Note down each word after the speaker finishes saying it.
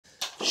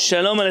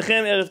Shalom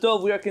Aleichem, Erev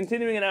Tov. We are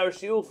continuing in our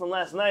shiur from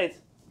last night.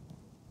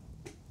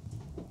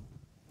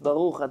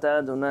 Baruch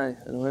Atah Adonai,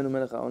 Eloheinu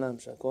melech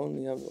haolam, she'akol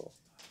nהיה b'doro.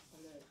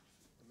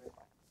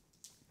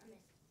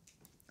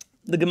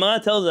 The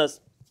Gemara tells us,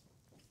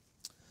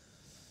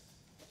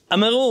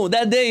 Amaru,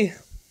 that day,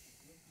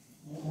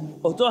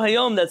 Oto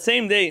hayom, that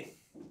same day,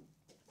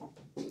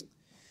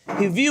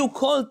 Hiviu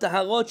kol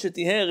taharot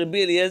shetiher Rabbi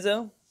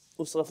Eliezer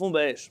usrafum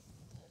ba'esh.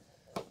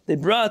 They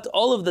brought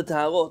all of the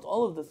taharot,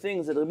 all of the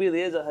things that Rabbi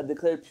Eliezer had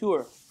declared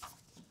pure.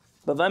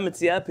 Bava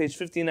Metzia, page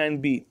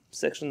 59b,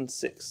 section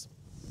 6.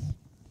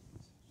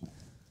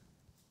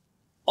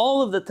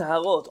 All of the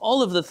taharot,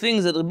 all of the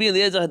things that Rabbi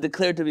Eliezer had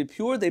declared to be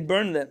pure, they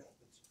burned them.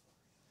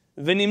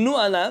 V'nimnu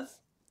alav,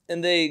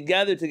 and they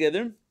gathered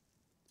together.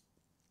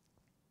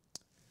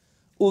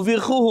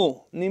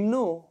 Uvirchuhu,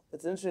 nimnu,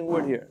 it's an interesting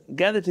word here.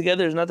 Gathered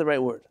together is not the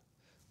right word.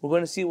 We're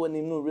going to see what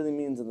nimnu really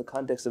means in the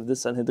context of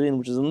this Sanhedrin,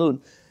 which is in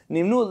Lud.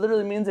 Nimnu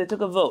literally means they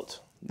took a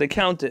vote. They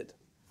counted.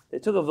 They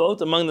took a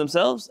vote among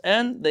themselves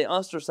and they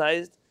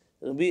ostracized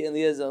Rabbi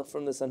Eliezer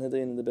from the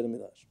Sanhedrin in the Beit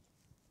HaMikdash.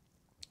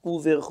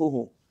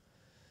 Uvirchuhu.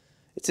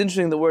 It's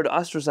interesting, the word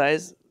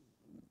ostracize,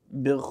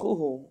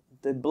 birchuhu,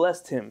 they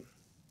blessed him.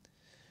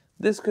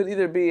 This could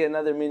either be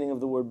another meaning of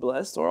the word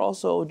blessed or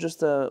also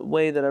just a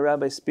way that a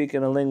rabbi speaks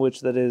in a language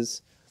that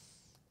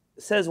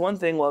says one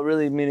thing while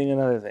really meaning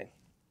another thing.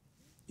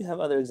 You have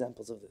other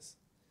examples of this.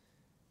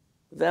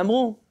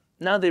 V'amru,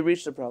 now they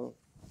reached the problem.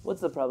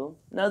 What's the problem?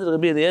 Now that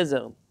Rabbi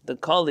Eliezer, the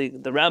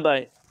colleague, the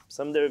rabbi,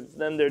 some of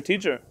them their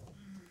teacher,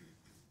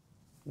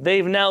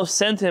 they've now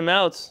sent him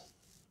out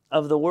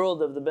of the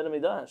world of the Beit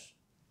HaMikdash.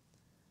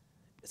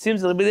 It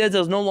seems that Rabbi Eliezer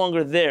is no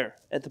longer there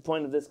at the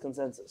point of this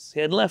consensus. He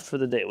had left for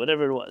the day,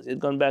 whatever it was. He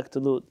had gone back to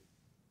Lud.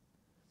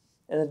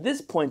 And at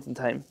this point in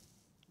time,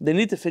 they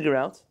need to figure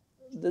out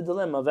the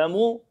dilemma.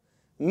 V'amru,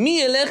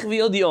 mi elech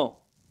v'yodio.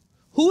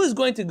 Who is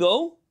going to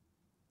go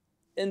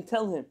and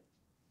tell him?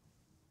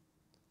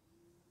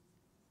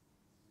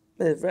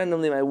 If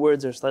randomly my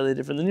words are slightly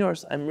different than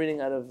yours, I'm reading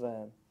out of,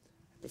 I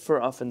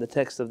prefer often the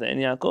text of the En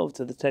Yaakov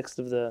to the text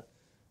of the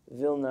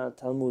Vilna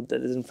Talmud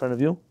that is in front of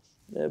you.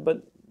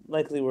 But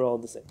likely we're all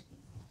the same.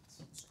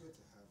 It's good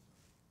to have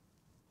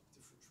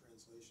different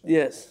translations.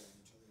 Yes.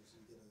 So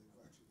you get a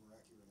actually more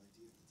accurate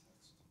idea of the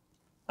text.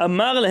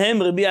 Amar lehem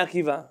Rabbi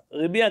Akiva.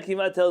 Rabbi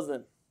Akiva tells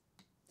them,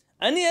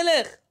 Ani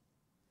elech.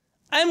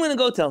 I'm going to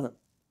go tell him.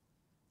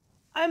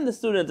 I'm the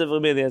student of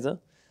Rabbi Eliezer.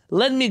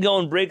 Let me go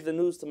and break the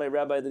news to my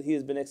rabbi that he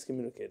has been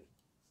excommunicated.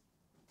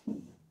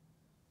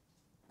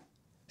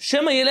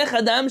 Shema yelech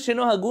adam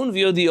sheno hagun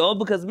v'yodio,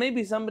 because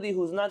maybe somebody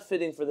who's not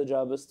fitting for the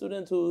job, a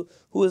student who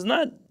is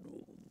not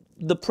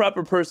the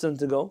proper person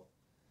to go,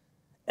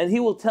 and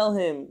he will tell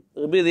him,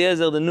 Rabbi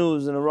Eliezer, the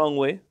news in a wrong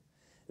way.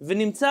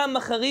 V'nimtza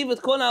machariv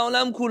et kol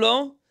ha'olam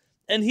kulo,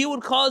 and he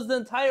would cause the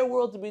entire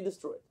world to be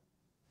destroyed.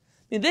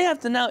 I mean, they have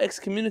to now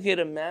excommunicate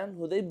a man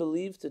who they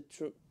believe to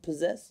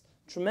possess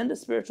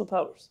tremendous spiritual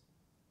powers.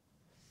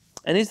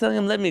 And he's telling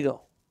him, let me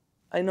go.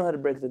 I know how to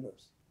break the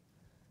news.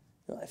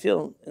 I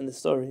feel in the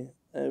story,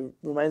 it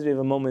reminds me of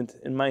a moment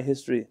in my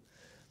history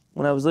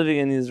when I was living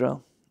in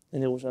Israel,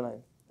 in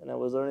Yerushalayim, and I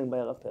was learning by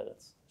Rav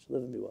Peretz. Should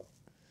live and be well.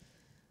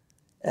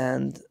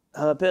 And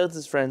Rav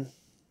Peretz's friend,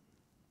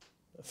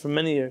 for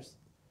many years,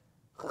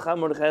 Chacham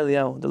Mordechai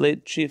Eliyahu, the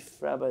late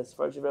chief rabbi,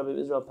 Sephardi chief rabbi of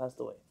Israel, passed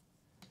away.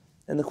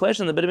 And the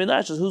question in the Beit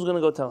HaMikdash is, who's going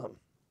to go tell him?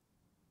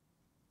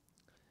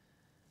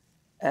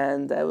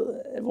 And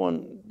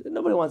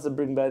nobody wants to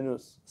bring bad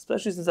news,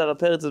 especially since Rav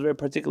Peretz is very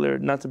particular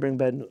not to bring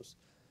bad news.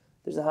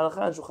 There's a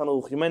halakha in Shulchan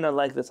Aruch. You might not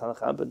like this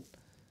halakha, but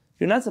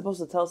you're not supposed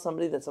to tell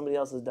somebody that somebody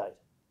else has died.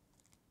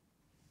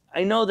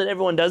 I know that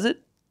everyone does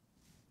it.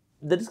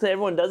 That just because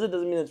everyone does it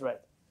doesn't mean it's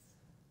right.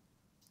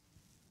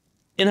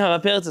 In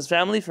Rav Peretz's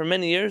family, for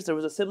many years, there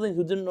was a sibling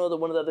who didn't know that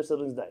one of the other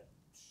siblings died.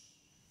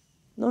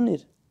 No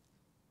need.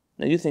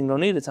 Now you think no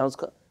need, it sounds...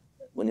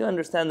 When you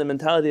understand the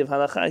mentality of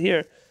halakha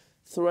here,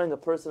 throwing a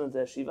person into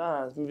a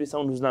shiva, maybe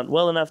someone who's not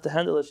well enough to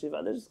handle a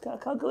shiva, there's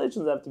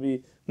calculations that have to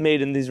be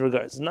made in these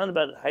regards. It's not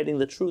about hiding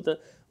the truth.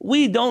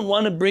 We don't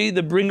want to be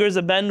the bringers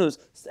of bad news.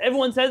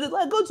 Everyone says it,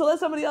 good, so let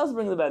somebody else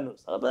bring the bad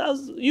news. But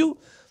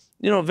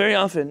very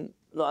often,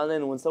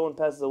 when someone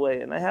passes away,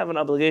 and I have an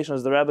obligation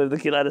as the rabbi of the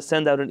Kehillat to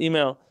send out an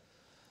email,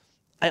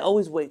 I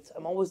always wait.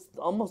 I'm always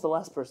almost the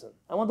last person.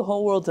 I want the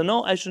whole world to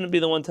know I shouldn't be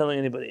the one telling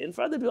anybody. And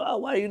for other people,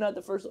 why are you not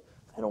the first one?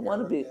 I don't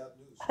want to be.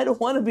 I don't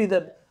want to be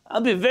the... I'll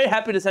be very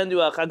happy to send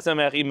you a Chag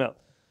Sameach email.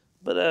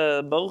 But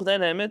Baruch Dayan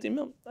HaEmet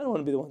email, I don't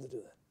want to be the one to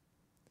do that.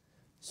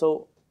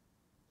 So,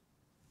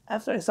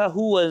 after I saw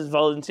who was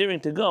volunteering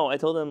to go, I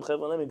told them,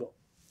 let me go.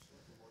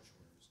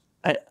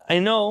 I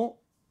know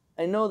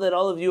that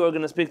all of you are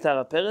going to speak to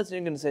Rav Peretz, and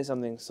you're going to say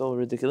something so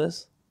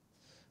ridiculous.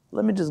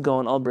 Let me just go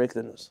and I'll break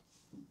the news.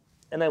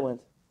 And I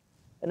went.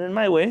 And in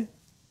my way,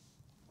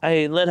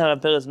 I let Rav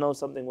Peretz know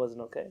something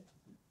wasn't okay.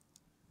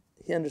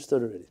 He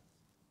understood already.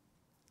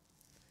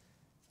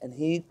 And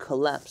he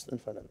collapsed in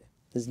front of me.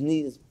 His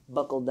knees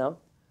buckled down,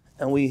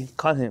 and we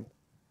caught him.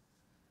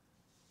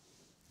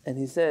 And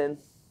he said,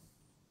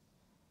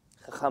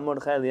 Chacham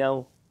Mordechai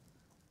Eliyahu,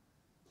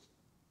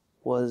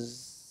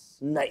 was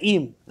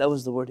na'im. That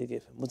was the word he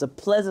gave him. Was a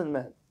pleasant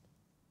man.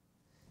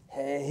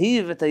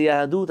 Hehiv et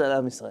hayahadut al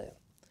Am Yisrael.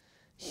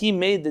 He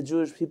made the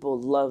Jewish people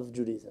love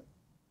Judaism.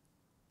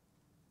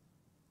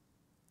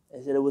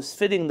 He said it was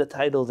fitting the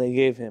title they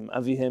gave him,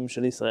 Avihem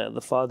Shel Yisrael,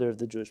 the father of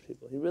the Jewish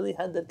people. He really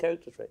had that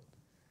character trait.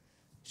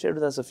 He shared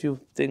with us a few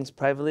things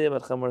privately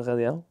about Chamor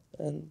Chaliyahu.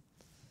 And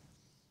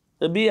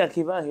Rabbi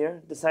Akiva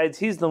here decides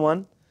he's the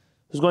one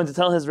who's going to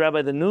tell his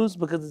rabbi the news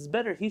because it's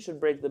better he should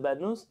break the bad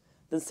news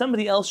than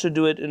somebody else should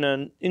do it in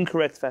an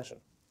incorrect fashion.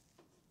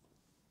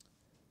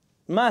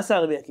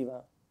 Ma'aseh Rabbi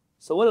Akiva.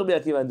 So what did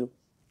Rabbi Akiva do?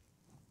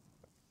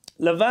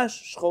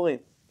 Lavash shchorim.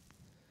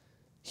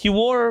 He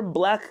wore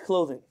black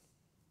clothing.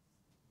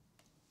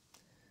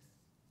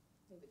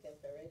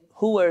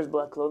 Who wears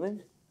black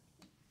clothing?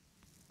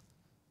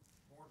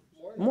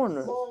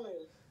 Mourners.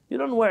 You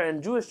don't wear,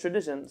 in Jewish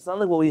tradition, it's not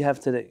like what we have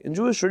today. In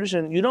Jewish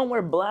tradition, you don't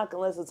wear black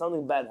unless it's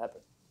something bad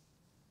happened.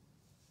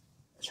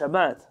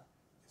 Shabbat.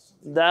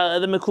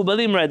 The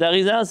Mekubalim, right? The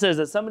Arizal says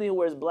that somebody who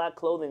wears black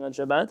clothing on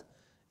Shabbat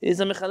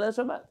is a Mechalel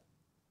Shabbat.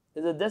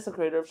 Is a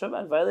desecrator of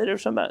Shabbat, violator of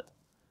Shabbat.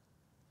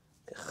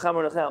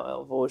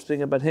 We're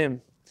speaking about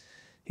him.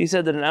 He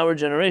said that in our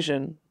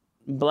generation,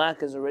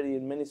 black is already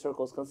in many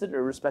circles considered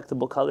a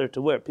respectable color to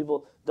wear.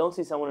 People don't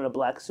see someone in a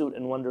black suit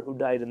and wonder who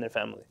died in their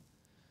family.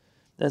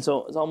 And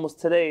so it's almost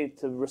today,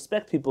 to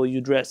respect people,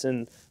 you dress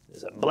in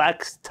a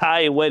black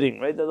tie wedding,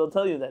 right? They'll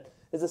tell you that.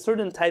 It's a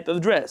certain type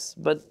of dress,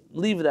 but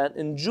leave that.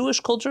 In Jewish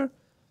culture,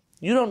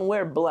 you don't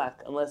wear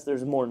black unless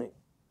there's mourning.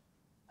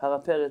 Hava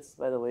Peretz,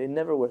 by the way,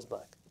 never wears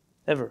black.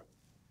 Ever.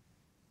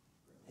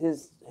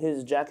 His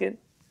jacket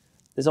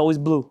is always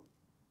blue.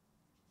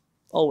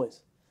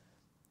 Always.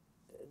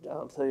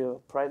 I'll tell you a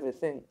private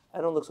thing.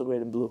 I don't look so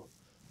great in blue.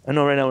 I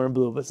know right now we're in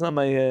blue, but it's not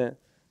my...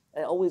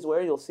 I always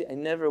wear, you'll see, I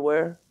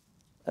wear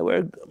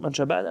on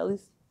Shabbat at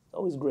least,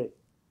 always gray.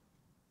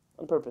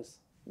 On purpose.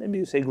 Maybe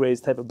you say gray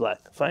is type of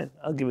black. Fine,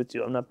 I'll give it to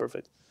you. I'm not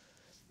perfect.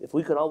 If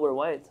we could all wear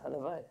white,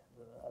 halavai,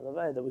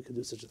 that we could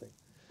do such a thing.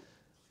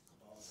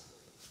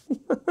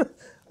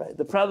 Right.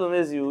 The problem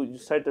is you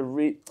start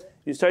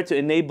to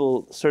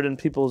enable certain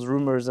people's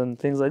rumors and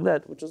things like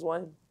that, which is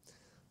why,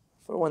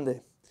 for one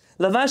day.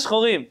 Lavash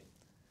chorim.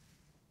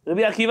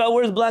 Rabbi Akiva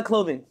wears black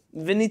clothing.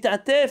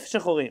 V'nitatef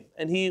shechorim.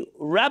 And he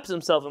wraps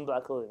himself in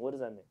black clothing. What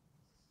does that mean?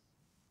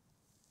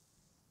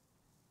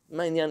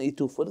 Ma'inyan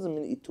ituf. What does it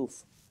mean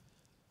ituf?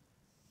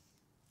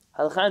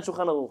 Halakha and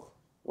Shulchan Aruch.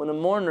 When a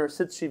mourner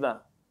sits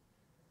shiva,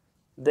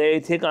 they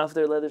take off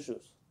their leather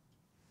shoes.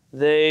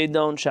 They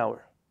don't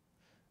shower.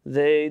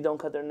 They don't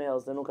cut their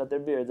nails. They don't cut their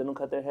beard. They don't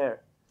cut their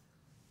hair.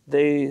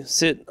 They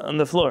sit on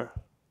the floor.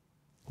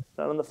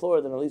 Not on the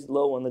floor, then at least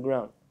low on the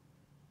ground.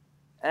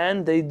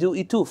 And they do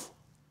ituf.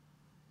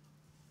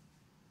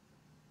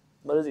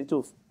 What is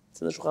ituf?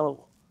 It's in the Shulchan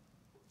Aruch.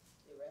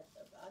 They wrap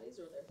their bodies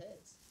or their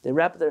heads? They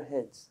wrap their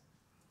heads.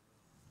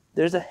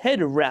 There's a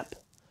head wrap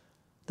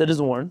that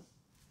is worn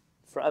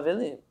for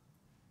Avelim.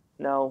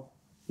 Now,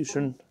 you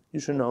should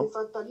know.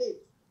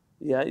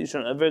 Yeah, you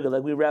should know. Very good.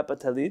 Like we wrap a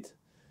talit.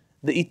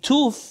 The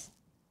ituf,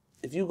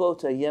 if you go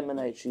to a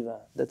Yemenite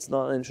shiva, that's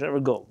not, and you should never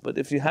go, but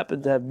if you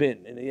happen to have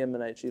been in a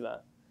Yemenite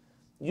shiva,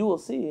 you will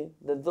see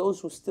that those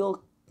who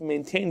still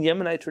maintain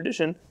Yemenite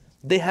tradition,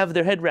 they have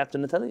their head wrapped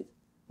in a talit.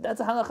 That's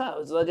a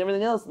halakha. It's like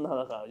everything else in the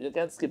halakha. You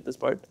can't skip this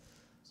part.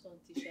 So on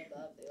Tisha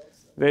B'Av they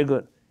also... Very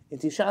good. In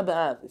Tisha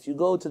B'Av, if you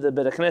go to the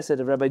Beit Knesset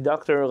of Rabbi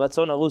Dr.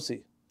 Ratzon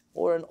Arusi,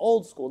 or an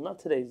old school, not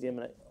today's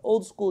Yemenite,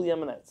 old school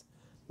Yemenites,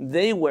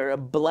 they wear a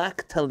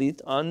black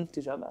talit on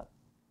Tisha B'Av.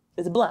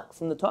 It's black.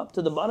 From the top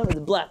to the bottom, it's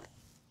black.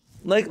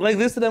 Like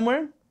this that I'm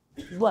wearing?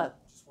 It's black.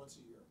 Just once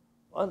a year.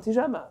 On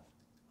Tisha B'Av.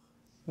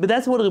 But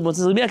that's what it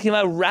was. Rabbi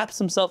Akiva wraps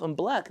himself in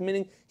black,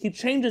 meaning he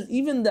changes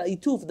even the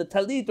ituf, the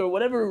talit, or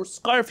whatever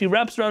scarf he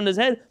wraps around his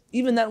head,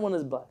 even that one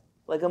is black.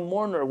 Like a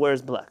mourner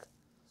wears black.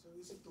 So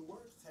is it the word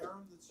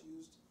theorem that's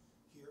used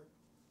here?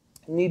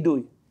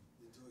 Nidui.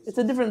 It's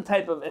a different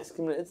type of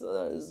excommunication.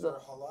 Is there a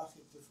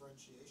halachic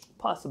differentiation?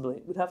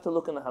 Possibly. We'd have to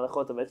look in the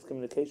halachot of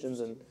excommunications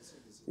and...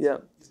 Yeah.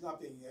 He's not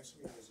being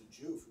excommunicated as a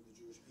Jew from the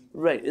Jewish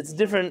people. Right. It's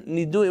different.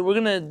 Nidui. We're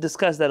going to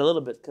discuss that a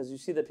little bit because you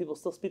see that people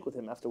still speak with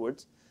him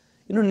afterwards.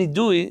 You know,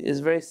 nidui is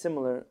very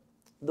similar.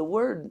 The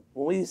word,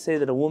 when we say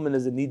that a woman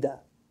is a nida,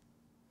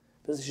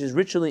 because she's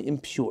ritually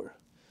impure,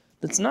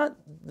 that's not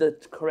the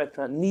correct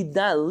term.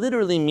 Nida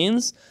literally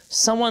means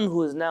someone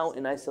who is now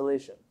in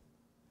isolation.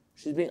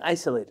 She's being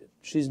isolated.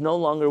 She's no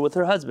longer with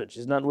her husband.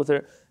 She's not with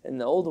her, in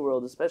the old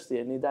world especially,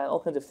 and nida, all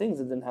kinds of things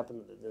that didn't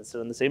happen. They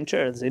sit in the same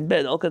chair, in the same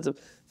bed, all kinds of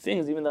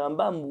things. Even the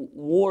Rambam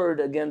warred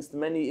against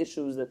many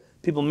issues that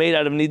people made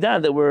out of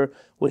nida that were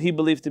what he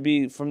believed to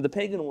be from the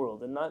pagan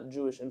world and not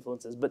Jewish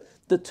influences. But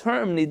the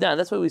term nida,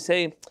 that's why we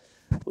say in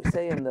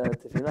the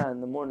tefillah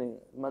in the morning,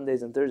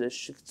 Mondays and Thursdays,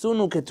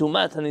 Shiktsunu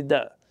ketumat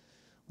hanida.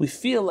 We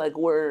feel like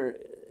we're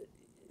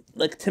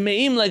like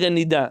temeim like a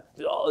nida.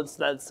 Oh, it's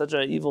not such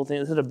an evil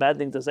thing. It's such a bad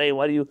thing to say.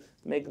 Why do you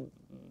make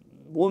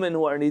women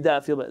who are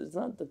nida feel bad? It's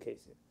not the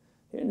case here.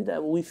 Here in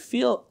nida, we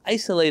feel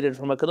isolated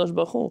from HaKadosh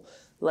Baruch Hu,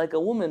 like a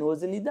woman who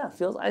is in nida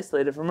feels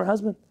isolated from her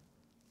husband.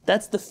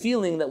 That's the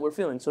feeling that we're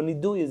feeling. So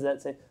nidui is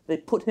that, say, they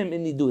put him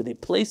in nidui. They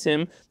place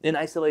him in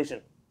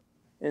isolation.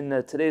 In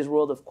today's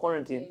world of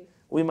quarantine,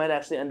 we might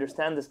actually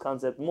understand this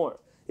concept more.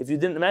 If you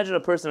didn't imagine a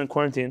person in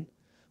quarantine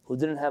who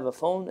didn't have a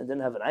phone, and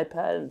didn't have an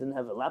iPad, and didn't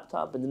have a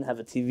laptop, and didn't have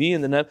a TV,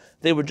 and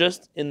they were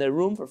just in their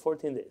room for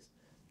 14 days.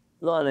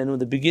 Lo aleinu,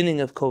 the beginning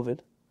of COVID,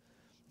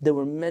 there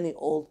were many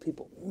old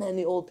people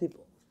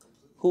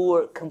who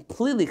were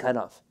completely cut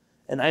off.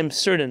 And I'm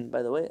certain,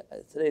 by the way,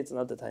 today it's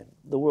not the time.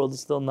 The world is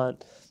still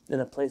not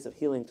in a place of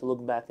healing to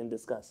look back and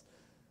discuss.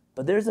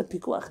 But there's a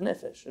pikuach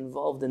nefesh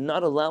involved in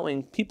not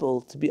allowing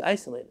people to be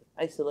isolated.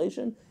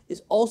 Isolation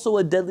is also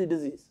a deadly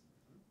disease.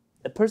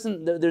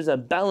 There's a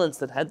balance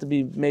that had to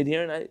be made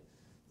here, and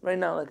right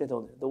now, like I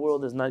told you, the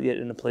world is not yet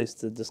in a place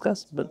to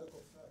discuss. But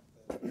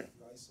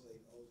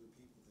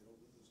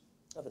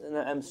and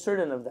I'm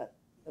certain of that.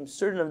 I'm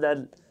certain of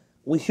that.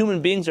 We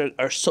human beings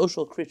are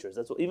social creatures.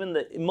 That's what even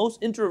the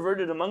most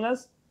introverted among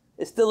us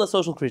is still a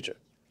social creature.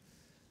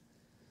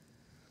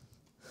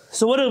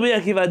 So what does Rabbi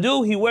Akiva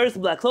do? He wears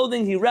black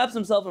clothing. He wraps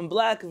himself in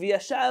black.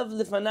 V'yashav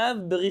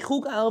lefanav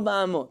berichuk 4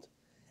 amot,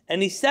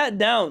 and he sat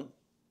down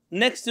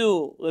next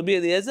to Rabbi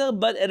Eliezer,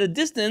 but at a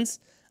distance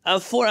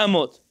of 4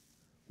 amot.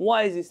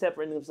 Why is he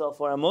separating himself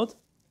 4 amot?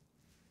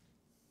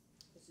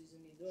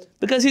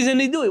 Because he's in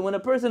nidui. When a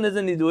person is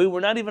in nidui, we're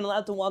not even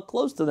allowed to walk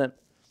close to them.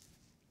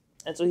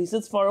 And so he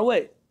sits far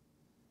away.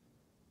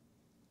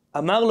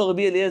 Amar lo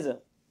Rabbi Eliezer.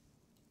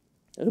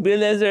 Rabbi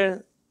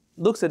Eliezer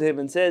looks at him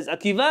and says,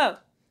 Akiva,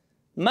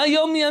 ma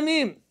yom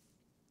yamim.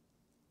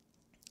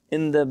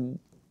 In the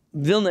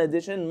Vilna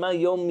edition, ma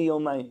yom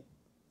yomayim.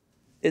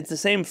 It's the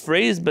same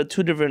phrase, but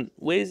 2 different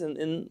ways. And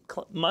in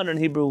modern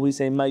Hebrew, we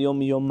say ma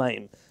yom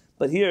yomayim.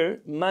 But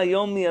here, ma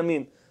yom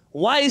yamim.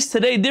 Why is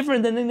today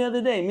different than any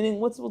other day? Meaning,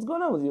 what's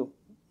going on with you?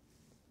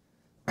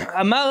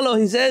 Amar lo,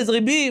 he says,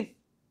 Rabbi,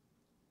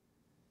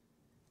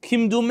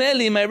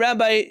 Kimdumeli, my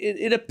rabbi,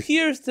 it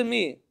appears to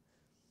me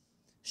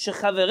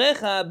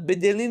shechaverecha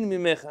bedelin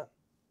mimecha,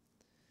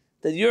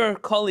 that your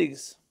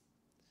colleagues,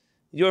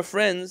 your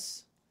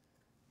friends,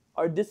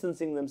 are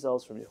distancing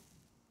themselves from you.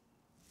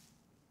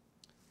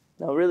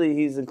 Now, really,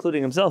 he's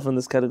including himself in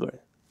this category.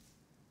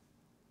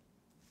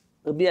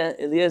 Rabbi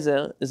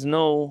Eliezer is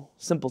no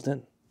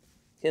simpleton.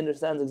 He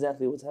understands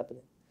exactly what's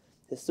happening.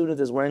 His student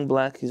is wearing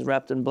black. He's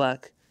wrapped in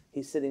black.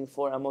 He's sitting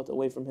 4 amot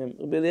away from him.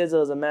 Rabbi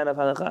Eliezer is a man of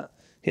halakha.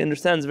 He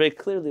understands very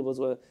clearly what's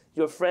going on.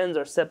 Your friends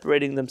are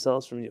separating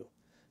themselves from you.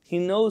 He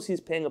knows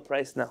he's paying a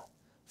price now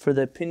for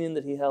the opinion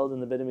that he held in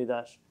the Beit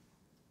HaMikdash.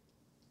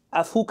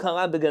 Afu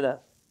kara begadav.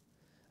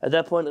 At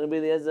that point, Rabbi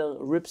Eliezer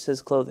rips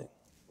his clothing.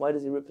 Why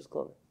does he rip his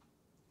clothing?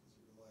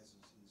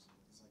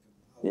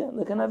 Yeah,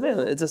 like an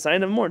avel. It's a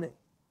sign of mourning.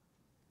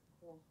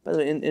 By the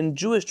way, in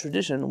Jewish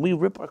tradition, we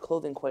rip our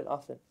clothing quite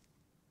often.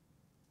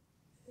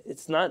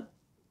 It's not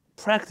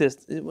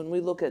practiced. When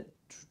we look at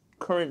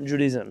current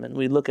Judaism and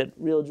we look at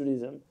real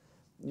Judaism,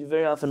 you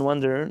very often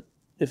wonder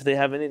if they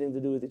have anything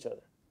to do with each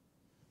other.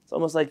 It's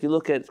almost like you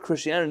look at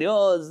Christianity,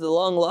 it's the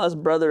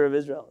long-lost brother of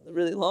Israel. They're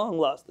really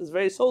long-lost.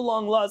 It's so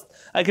long-lost,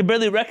 I can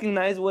barely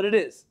recognize what it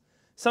is.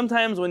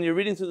 Sometimes when you're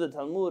reading through the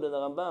Talmud and the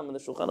Rambam and the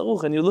Shulchan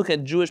Aruch and you look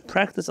at Jewish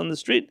practice on the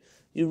street,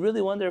 you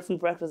really wonder if we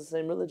practice the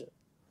same religion.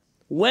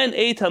 When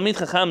a Talmid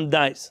Chacham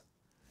dies,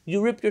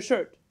 you rip your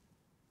shirt.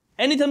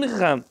 Any Talmid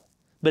Chacham,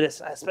 but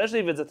especially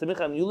if it's a Talmid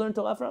Chacham you learn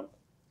Torah from.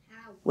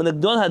 How? When the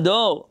Gdol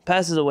Hador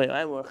passes away,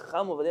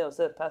 Chacham over there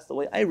said passed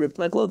away, I ripped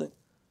my clothing.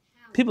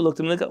 How? People looked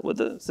at me like with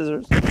the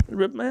scissors,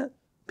 ripped my hand.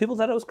 People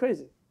thought I was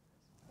crazy.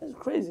 That's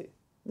crazy.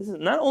 This is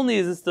not only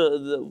is this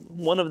the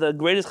one of the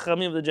greatest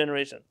Chachamim of the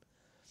generation,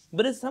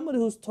 but it's somebody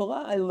whose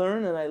Torah I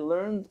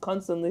learned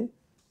constantly.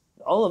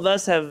 All of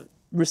us have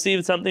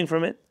received something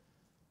from it.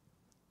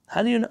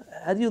 How do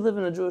you live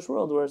in a Jewish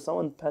world where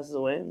someone passes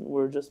away and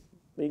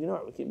we ignore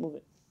it, we keep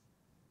moving?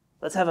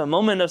 Let's have a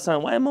moment of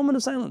silence. Why a moment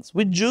of silence?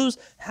 We Jews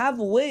have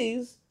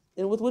ways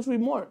with which we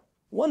mourn.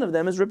 One of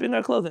them is ripping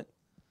our clothing.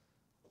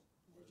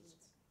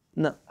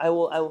 No, I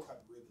will.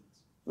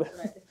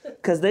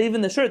 Because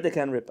even the shirt they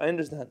can rip. I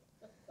understand.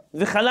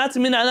 V'chalatz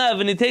min alav,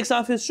 and he takes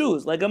off his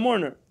shoes like a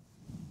mourner.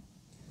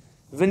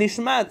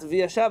 V'nishmat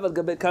v'yashav al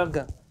gabe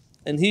karka,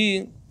 and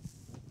he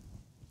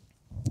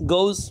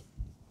goes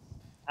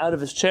out of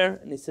his chair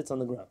and he sits on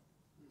the ground.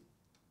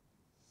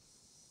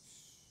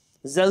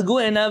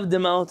 Zalgu enav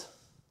demaot.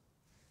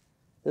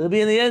 Rabbi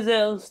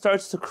Eliezer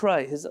starts to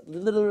cry.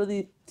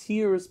 Literally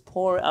tears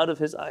pour out of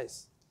his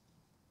eyes.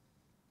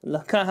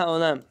 Lakah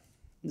ha'olam.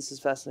 This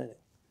is fascinating.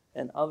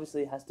 And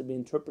obviously it has to be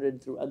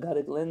interpreted through a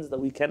Agaric lens that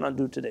we cannot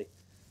do today.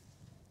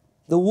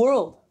 The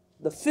world,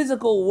 the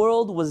physical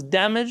world was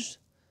damaged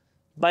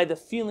by the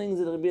feelings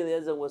that Rabbi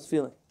Eliezer was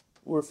feeling.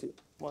 Shalish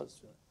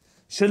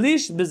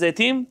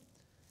b'zeitim,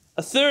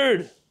 a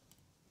third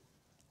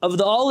of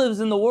the olives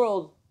in the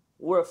world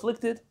were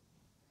afflicted.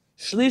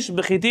 Shlish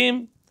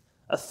b'chitim,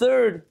 a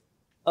third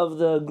of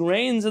the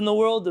grains in the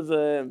world, of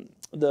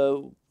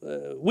the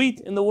wheat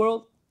in the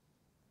world.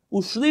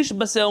 Ushlish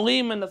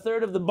b'seorim, and a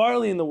third of the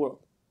barley in the world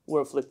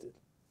were afflicted.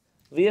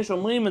 V'yesh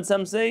omrim, and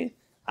some say,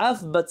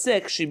 af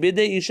batzek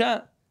shibidei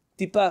isha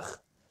tipach.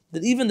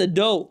 that even the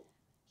dough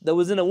that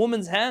was in a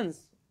woman's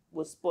hands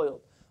was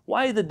spoiled.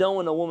 Why the dough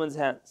in a woman's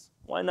hands?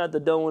 Why not the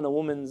dough in a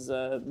woman's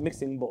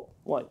mixing bowl?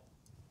 Why?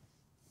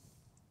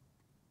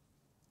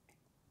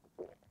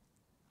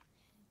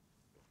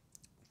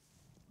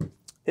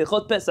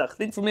 Hilchot Pesach.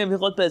 Think for me of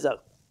Hilchot Pesach.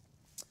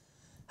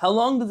 How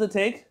long does it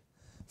take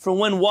from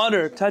when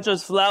water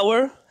touches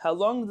flour? How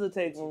long does it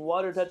take when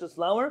water touches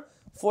flour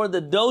for the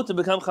dough to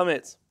become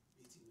chametz?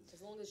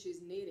 As long as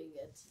she's kneading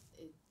it,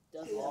 it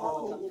doesn't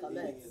become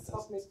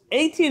chametz.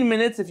 18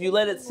 minutes if you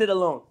let it sit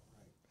alone.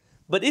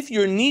 But if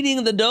you're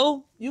kneading the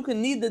dough, you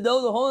can knead the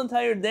dough the whole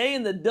entire day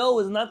and the dough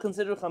is not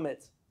considered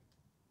chametz.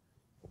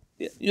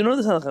 Yeah, you know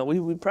this halakha.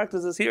 We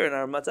practice this here in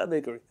our matzah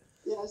bakery.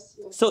 Yes.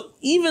 So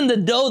even the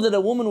dough that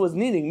a woman was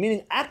kneading,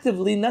 meaning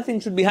actively nothing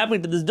should be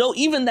happening to this dough,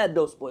 even that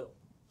dough spoiled.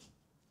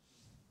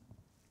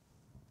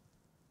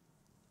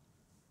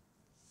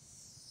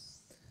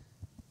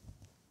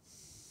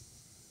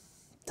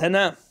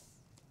 Tana.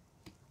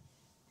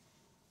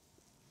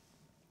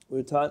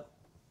 We're taught.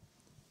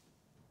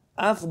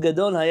 Af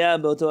gadol haya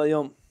beoto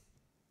hayom.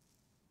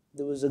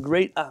 There was a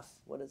great af.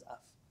 What is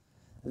af?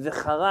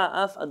 V'chara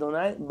af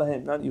Adonai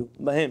bahem, not you,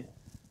 bahem.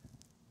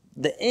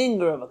 The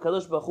anger of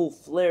HaKadosh Baruch Hu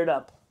flared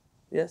up.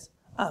 Yes?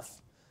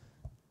 Af.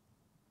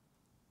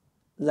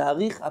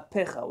 La'arich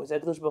apecha, which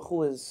HaKadosh Baruch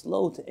Hu is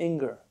slow to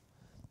anger.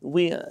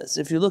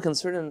 If you look in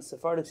certain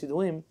Sephardic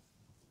Siddurim,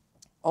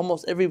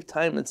 almost every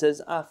time it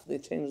says af, they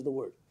change the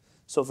word.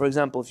 So for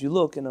example, if you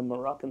look in a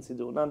Moroccan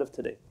Siddur, not of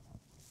today,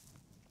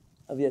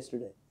 of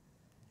yesterday,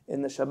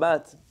 in the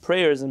Shabbat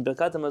prayers in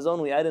Birkat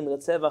HaMazon, we add in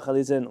Retzeva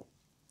Chalitzenu.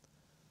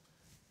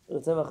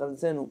 Retzeva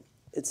Chalitzenu.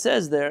 It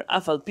says there,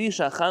 Af al pi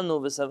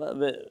shachanu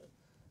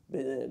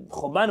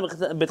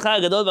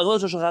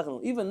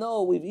even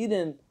though we've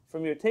eaten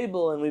from your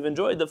table and we've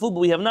enjoyed the food, but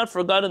we have not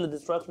forgotten the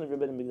destruction of your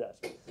Beit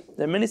HaMikdash.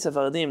 There are many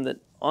Sephardim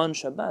that on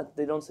Shabbat,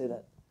 they don't say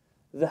that.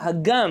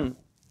 V'hagam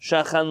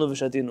shachanu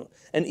v'shatinu.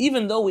 And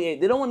even though we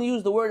ate, they don't want to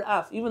use the word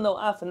af, even though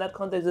af in that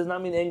context does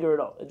not mean anger at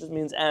all. It just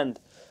means and.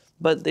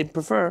 But they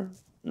prefer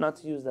not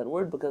to use that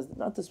word because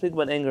not to speak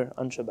about anger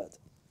on Shabbat.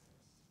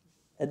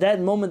 At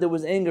that moment there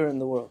was anger in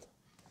the world.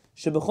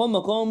 That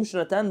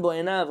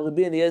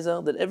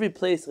every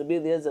place Rabbi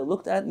Eliezer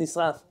looked at,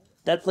 nisraf,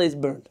 that place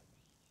burned.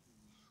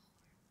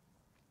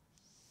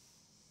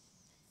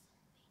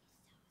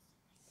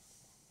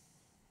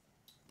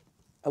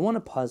 I want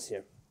to pause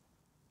here.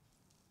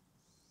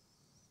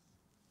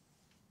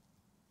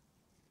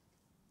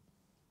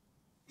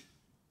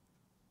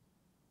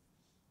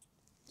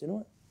 Do you know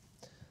what?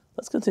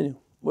 Let's continue.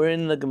 We're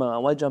in the Gemara.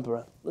 Why jump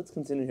around? Let's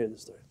continue here the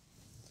story.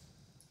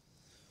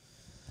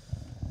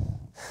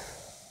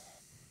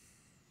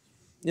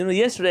 You know,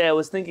 yesterday I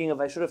was thinking if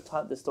I should have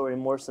taught this story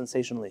more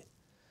sensationally.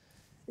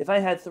 If I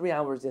had 3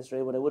 hours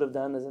yesterday, what I would have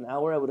done is an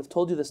hour, I would have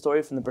told you the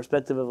story from the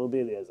perspective of Rabbi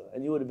Eliezer,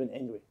 and you would have been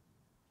angry.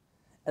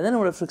 And then I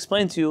would have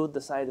explained to you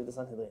the side of the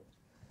Sanhedrin.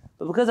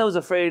 But because I was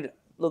afraid,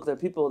 look, there are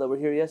people that were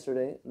here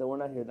yesterday that were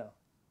not here now.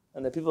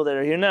 And the people that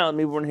are here now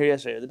maybe weren't here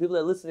yesterday. The people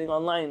that are listening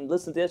online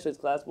listen to yesterday's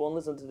class, but won't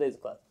listen to today's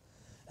class.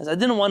 As I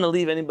didn't want to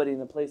leave anybody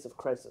in a place of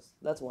crisis.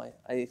 That's why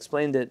I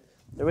explained it.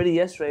 Already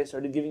yesterday I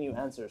started giving you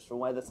answers for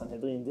why the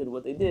Sanhedrin did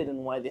what they did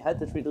and why they had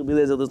to treat Rabbi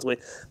Eliezer this way.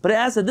 But I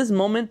asked at this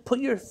moment, put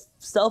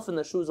yourself in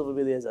the shoes of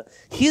Rabbi Eliezer.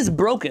 He is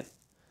broken.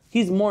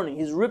 He's mourning.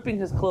 He's ripping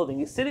his clothing.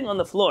 He's sitting on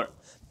the floor.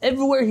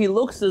 Everywhere he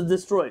looks is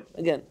destroyed.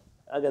 Again,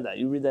 Agadah.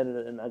 You read that in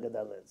an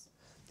Agadah lens.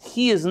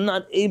 He is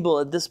not able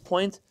at this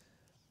point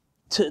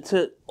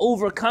to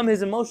overcome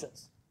his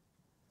emotions.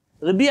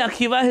 Rabbi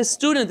Akiva, his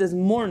student, is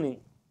mourning.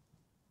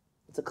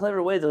 It's a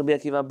clever way that Rabbi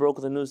Akiva broke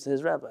the news to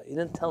his rabbi. He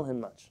didn't tell him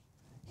much.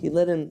 He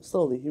led him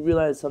slowly. He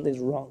realized something's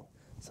wrong.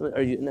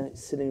 You're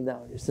sitting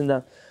down. You're sitting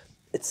down.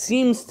 It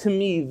seems to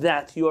me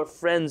that your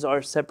friends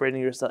are separating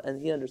yourself.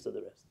 And he understood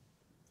the rest.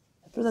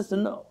 The person has to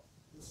know.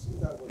 You see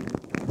that when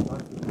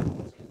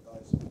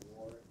guys in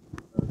war,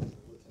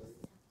 American military,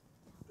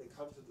 they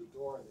come to the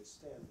door and they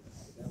stand there.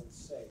 They don't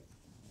say,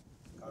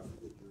 God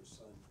forbid your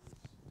son.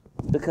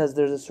 Because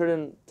there's a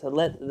certain, to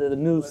let the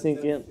news sink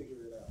in. Figure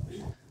it out,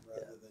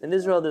 rather than In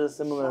Israel, there's a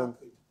similar,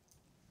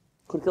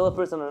 could kill a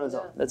person on his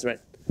own. That's right.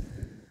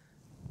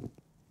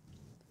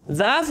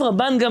 ואף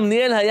רבן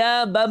גמליאל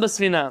היה בא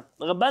בספינה.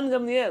 רבן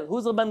גמליאל,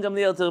 who's רבן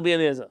גמליאל to Rabbi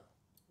Eliezer?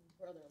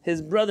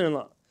 His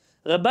brother-in-law.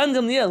 Rabban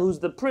Gamliel, who's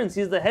the prince,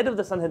 he's the head of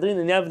the Sanhedrin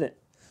in Yavneh.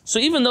 So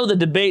even though the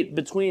debate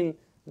between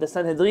the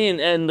Sanhedrin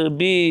and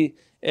Rabbi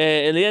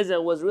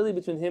Eliezer was really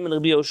between him and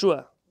Rabbi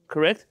Yoshua,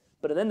 correct?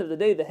 But at the end of the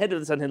day, the head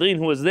of the Sanhedrin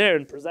who was there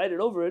and presided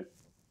over it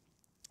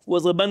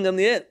was Rabban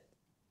Gamliel.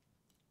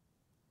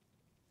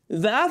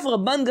 ואף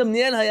רבן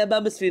גמליאל היה בא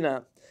בספינה.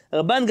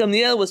 Rabban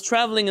Gamliel was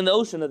traveling in the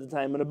ocean at the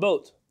time in a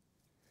boat.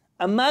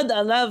 עמד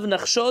עליו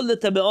נחשול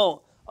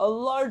לטבעו. A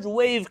large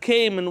wave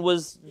came and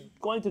was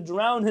going to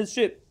drown his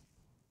ship.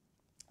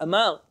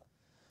 Amar,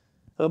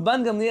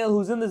 Rabban Gamliel,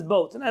 who's in this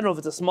boat, and I don't know if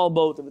it's a small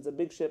boat, if it's a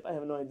big ship, I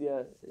have no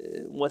idea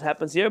what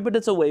happens here, but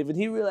it's a wave, and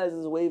he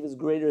realizes the wave is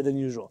greater than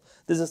usual.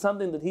 This is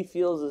something that he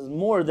feels is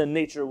more than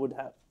nature would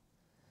have.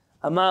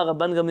 Amar,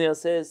 Rabban Gamliel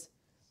says,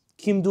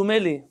 Kim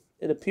dumeli,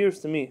 it appears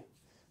to me,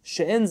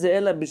 she'en ze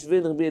ela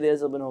b'shvil Rabbi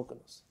Eliezer Ben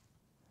Hyrcanus,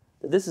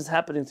 that this is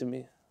happening to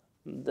me.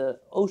 The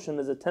ocean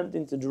is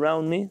attempting to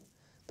drown me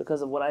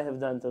because of what I have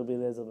done to Rabbi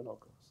Eliezer Ben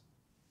Hyrcanus.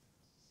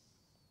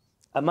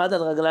 Amad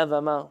al raglav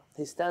v'amar,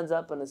 he stands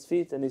up on his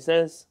feet and he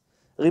says,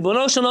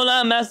 Ribono shel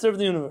olam, Master of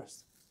the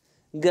universe,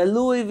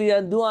 galui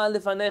v'yadua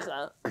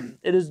lefanecha,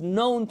 it is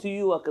known to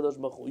you, HaKadosh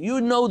Baruch Hu.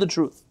 You know the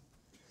truth.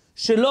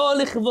 Shelo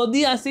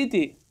lichvodi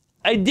asiti,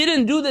 I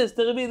didn't do this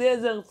to Rabbi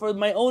Eliezer for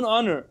my own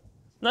honor,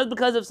 not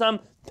because of some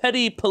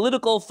petty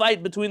political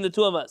fight between the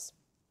two of us.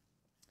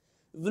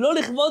 V'lo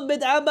lichvod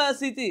bet abba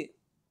asiti,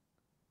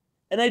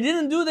 and I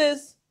didn't do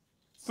this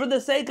for the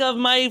sake of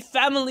my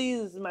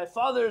family's, my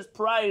father's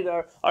pride,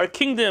 our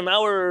kingdom,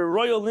 our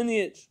royal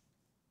lineage.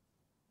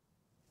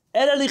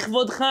 Ela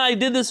lichvodcha, I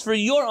did this for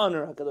your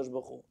honor, HaKadosh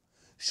Baruch Hu.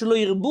 Shelo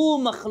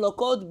yirbu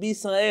machlokot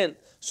b'Yisrael,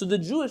 so the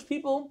Jewish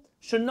people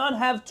should not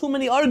have too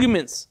many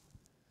arguments.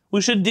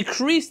 We should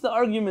decrease the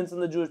arguments in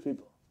the Jewish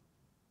people.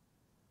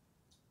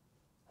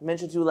 I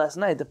mentioned to you last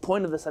night, the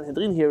point of the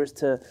Sanhedrin here is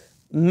to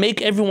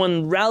make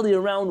everyone rally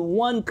around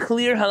one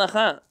clear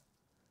halakha.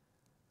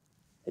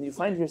 And you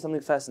find here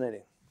something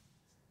fascinating.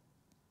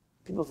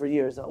 People for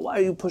years, why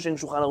are you pushing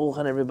Shulchan Aruch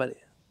on everybody?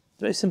 It's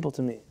very simple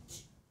to me.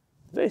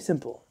 Very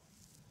simple.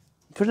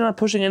 I'm not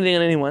pushing anything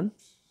on anyone.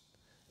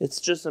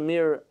 It's just a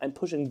mere, I'm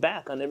pushing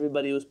back on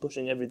everybody who's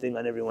pushing everything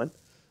on everyone.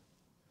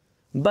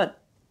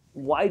 But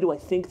why do I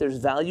think there's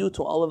value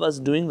to all of us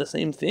doing the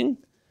same thing?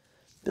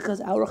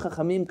 Because our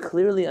Chachamim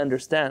clearly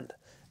understand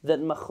that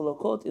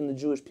machlokot in the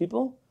Jewish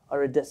people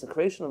are a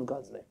desecration of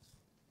God's name.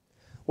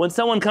 When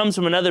someone comes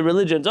from another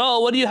religion,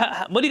 what do you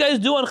guys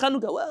do on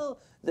Chanukah? Well,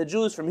 the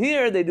Jews from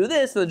here, they do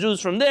this, the Jews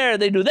from there,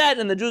 they do that,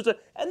 and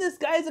this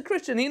guy is a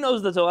Christian, he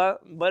knows the Torah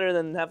better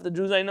than half the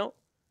Jews I know.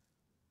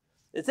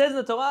 It says in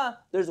the Torah,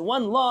 there's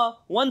one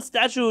law, one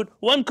statute,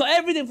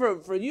 everything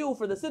for you,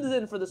 for the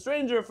citizen, for the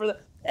stranger, for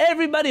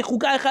everybody.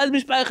 Chukah echad,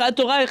 mishpah echad,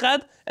 Torah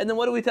echad. And then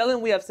what do we tell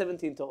him? We have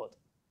 17 Torot.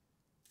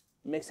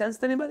 Make sense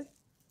to anybody?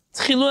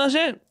 It's chilul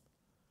Hashem.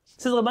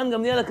 Says Rabban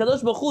Gamliel,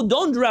 HaKadosh Baruch Hu,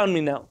 don't drown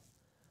me now.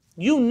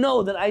 You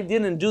know that I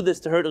didn't do this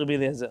to hurt Rabbi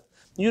Eliezer.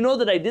 You know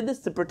that I did this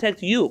to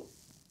protect you.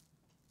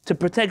 To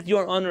protect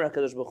your honor,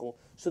 HaKadosh Baruch Hu.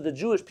 So the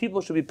Jewish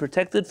people should be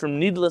protected from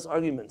needless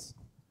arguments.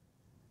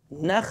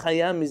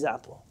 Nachaya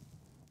mizapo.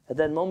 At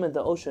that moment,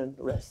 the ocean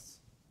rests.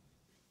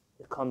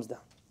 It calms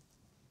down.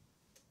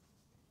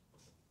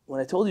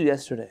 When I told you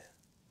yesterday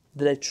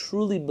that I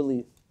truly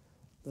believe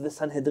that the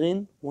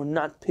Sanhedrin were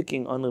not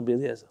picking on Rabbi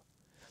Eliezer,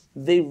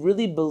 they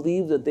really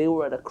believed that they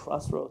were at a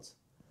crossroads.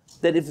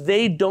 That if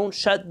they don't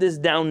shut this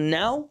down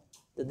now,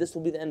 that this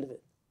will be the end of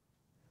it.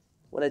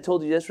 What I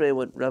told you yesterday,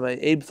 what Rabbi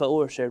Abe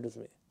Faur shared with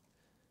me,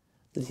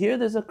 that here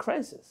there's a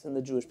crisis in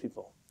the Jewish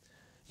people.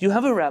 You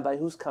have a rabbi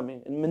who's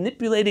coming and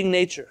manipulating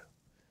nature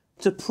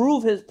to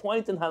prove his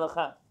point in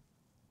halakha.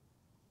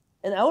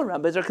 And our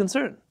rabbis are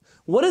concerned.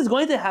 What is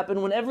going to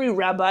happen when every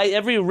rabbi,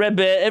 every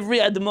rebbe, every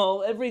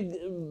admo, every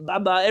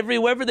baba,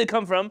 wherever they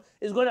come from,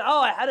 is going to,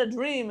 I had a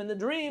dream, and the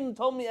dream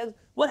told me,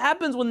 what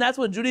happens when that's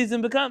what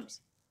Judaism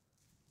becomes?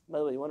 By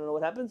the way, you want to know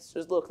what happens?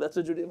 Just look, that's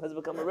what Judaism has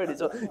become already.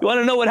 So you want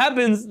to know what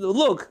happens?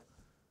 Look.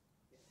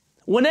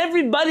 When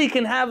everybody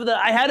can have the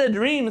I had a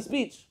dream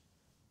speech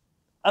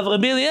of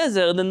Rabbi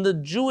Eliezer, then the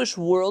Jewish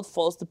world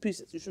falls to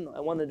pieces. You should know, I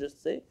want to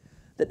just say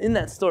that in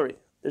that story,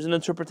 there's an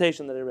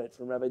interpretation that I read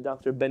from Rabbi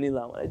Dr. Ben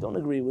Ilau. I don't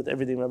agree with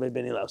everything Rabbi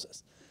Ben Ilau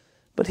says,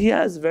 but he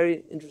has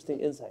very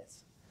interesting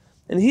insights.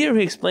 And here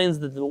he explains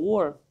that the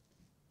war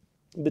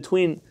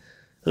between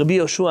Rabbi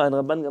Yoshua and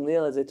Rabban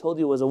Gamliel, as I told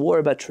you, was a war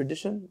about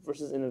tradition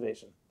versus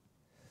innovation.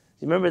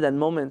 You remember that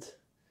moment?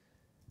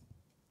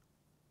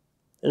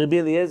 Rabbi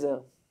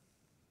Eliezer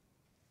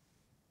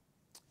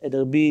and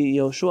Rabbi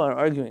Yoshua are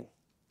arguing.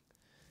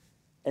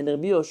 And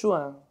Rabbi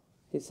Yoshua,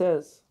 he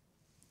says,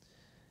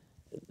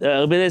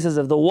 Rabbi Eliezer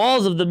says,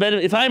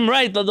 if I'm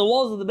right, the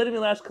walls of the Beit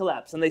Midrash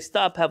collapse, and they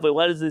stop halfway.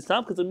 Why does they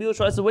stop? Because Rabbi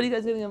Yoshua says, what are you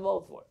guys getting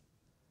involved for?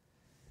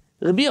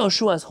 Rabbi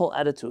Yoshua's whole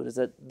attitude is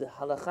that the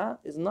halakha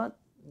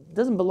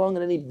doesn't belong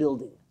in any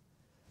building.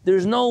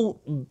 There's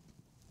no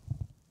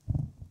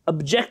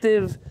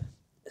objective,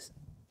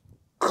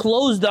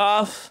 closed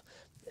off,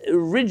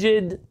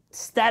 rigid,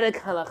 static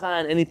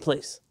halakha in any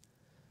place.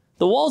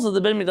 The walls of the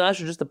Beit Midrash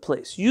are just a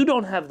place. You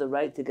don't have the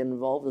right to get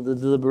involved in the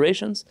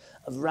deliberations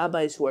of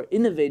rabbis who are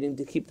innovating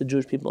to keep the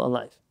Jewish people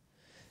alive.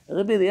 And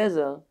Rabbi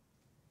Eliezer,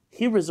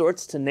 he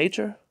resorts to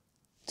nature,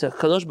 to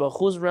Kadosh Baruch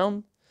Hu's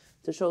realm,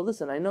 to show,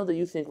 listen, I know that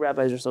you think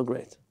rabbis are so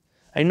great.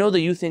 I know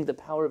that you think the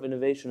power of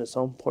innovation is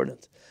so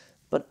important.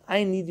 But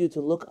I need you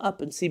to look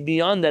up and see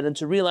beyond that and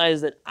to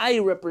realize that I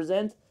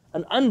represent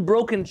an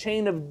unbroken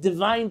chain of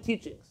divine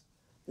teachings.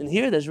 And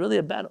here there's really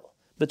a battle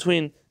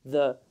between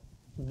the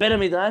Beit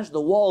Midrash,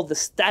 the wall, the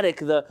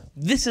static,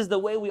 this is the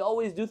way we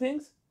always do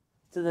things,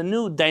 to the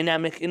new,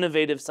 dynamic,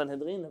 innovative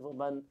Sanhedrin of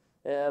Rabbi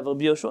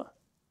Yoshua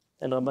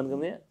and Rabban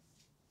Gamliel.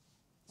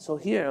 So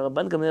here,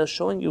 Rabban Gamliel is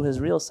showing you his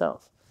real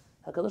self.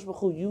 HaKadosh Baruch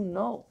Hu, you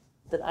know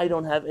that I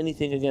don't have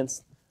anything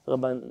against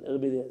Rabbi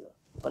Eliezer,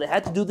 but I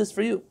had to do this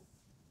for you.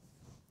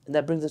 And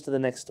that brings us to the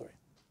next story.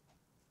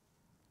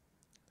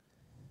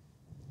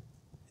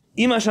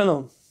 Ima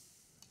Shalom.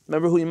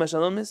 Remember who Ima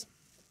Shalom is?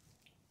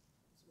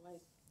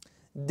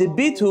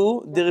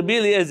 Debitu de Rabbi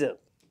Eliezer.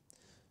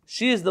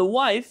 She is the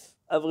wife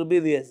of Rabbi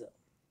Eliezer.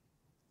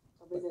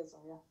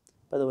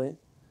 By the way,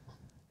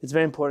 it's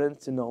very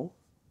important to know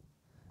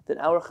that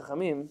our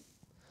Chachamim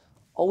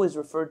always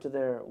referred to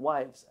their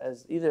wives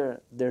as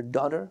either their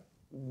daughter,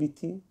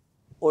 Biti,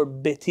 or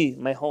Beti,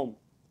 my home.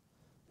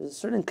 There's a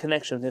certain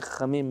connection with the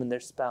Chachamim and their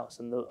spouse,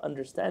 and the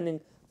understanding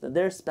that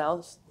their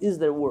spouse is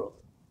their world.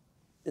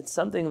 It's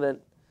something that,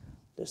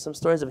 there's some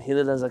stories of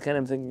Hillel HaZaken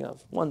I'm thinking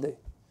of. One day,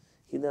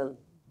 Hillel,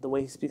 the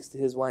way he speaks to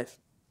his wife.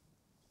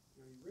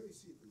 You really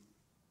see the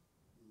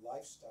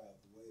lifestyle,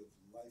 the way of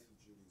life of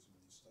Judaism when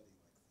you study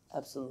like this.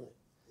 Absolutely.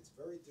 It's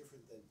very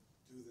different than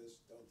do this,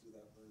 don't do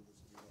that, learn this,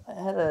 do that.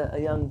 I had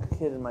a young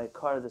kid in my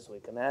car this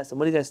week, and I asked him,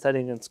 what are you guys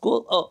studying in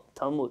school? Oh,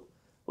 Talmud.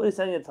 What are you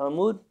studying in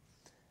Talmud?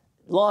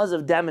 Laws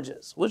of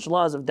damages. Which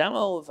laws of damage?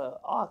 Oh, if an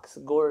ox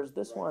gores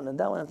this one and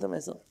that one, I'm telling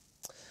myself,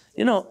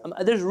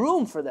 there's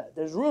room for that.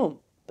 There's room.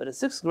 But at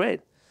 6th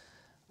grade,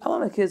 I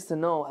want my kids to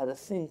know how to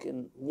think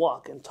and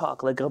walk and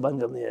talk like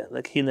Rabban Gamliel,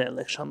 like Hillel,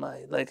 like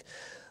Shammai, like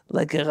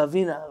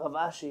Ravina,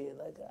 Ravashi,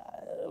 like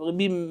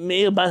Rabbi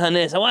Meir Bar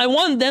Hanes. I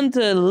want them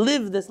to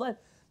live this life.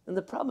 And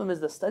the problem is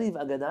the study of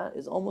Agadah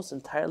is almost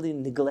entirely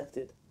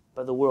neglected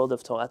by the world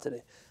of Torah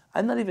today.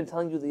 I'm not even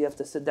telling you that you have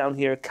to sit down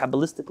here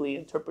Kabbalistically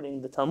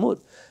interpreting the Talmud,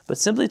 but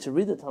simply to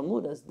read the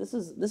Talmud as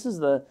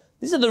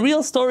these are the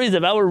real stories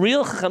of our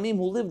real Chachamim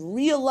who lived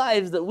real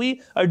lives that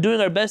we are doing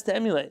our best to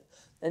emulate.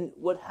 And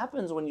what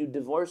happens when you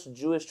divorce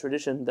Jewish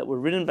tradition that were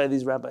written by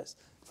these rabbis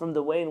from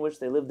the way in which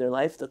they lived their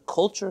life, the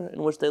culture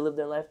in which they lived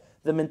their life,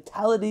 the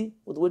mentality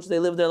with which they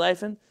lived their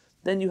life in,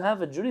 then you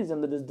have a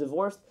Judaism that is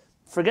divorced.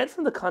 Forget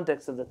from the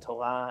context of the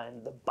Torah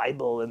and the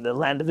Bible and the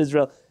land of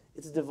Israel.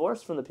 It's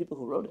divorced from the people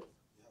who wrote it.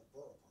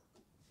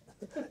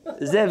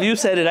 Zev, you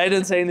said it. I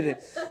didn't say anything.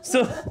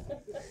 So,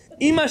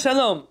 Ima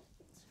Shalom,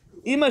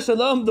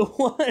 the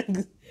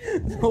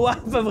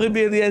wife of Rabbi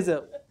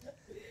Eliezer.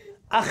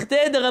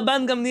 Achte de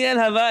Rabban Gamliel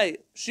Havai.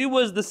 She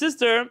was the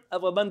sister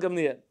of Rabban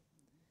Gamliel.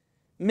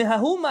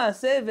 Mehahu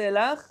maaseh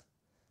ve'elach.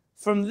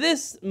 From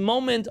this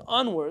moment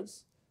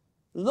onwards,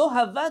 lo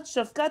havat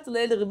shafkat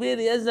le'el Rabbi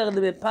Eliezer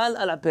lebepal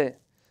al apeh.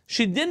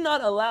 She did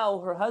not allow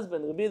her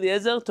husband, Rabbi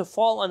Eliezer, to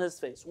fall on his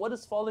face. What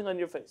is falling on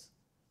your face?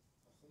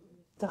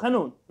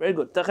 Tachanun. Very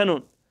good.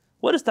 Tachanun.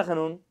 What is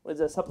Tachanun? It's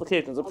a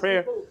supplication. It's a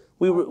prayer.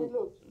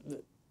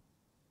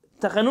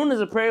 Tachanun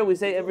is a prayer we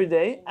say every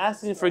day,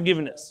 asking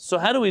forgiveness. So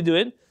how do we do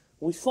it?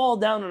 We fall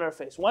down on our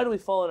face. Why do we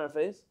fall on our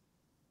face?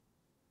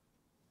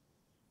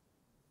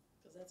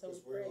 Because that's how we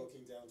We're pray.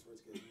 looking down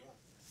towards getting up.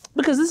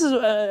 Because this is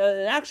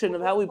an action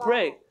of how we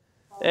pray.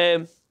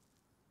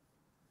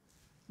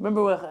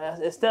 Remember when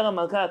Esther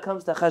HaMalka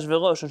comes to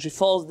Achashverosh and she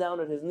falls down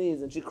at his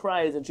knees and she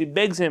cries and she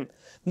begs him.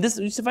 This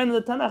you used to find in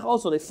the Tanakh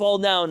also. They fall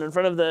down in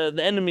front of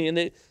the enemy,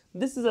 and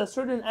this is a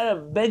certain act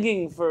of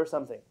begging for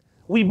something.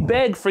 We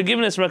beg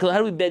forgiveness from HaKadosh. How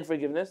do we beg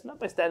forgiveness? Not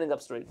by standing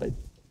up straight, by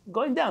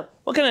going down.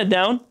 What kind of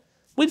down?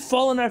 We'd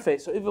fall on our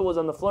face. So if it was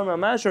on the floor,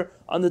 mamash, or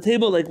on the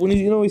table, like when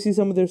we see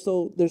some of they're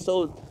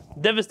so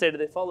devastated,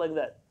 they fall like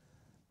that.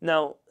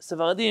 Now,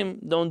 Sephardim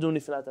don't do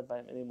Nifilat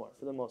Apayim anymore,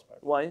 for the most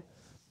part. Why?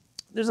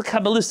 There's a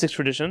Kabbalistic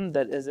tradition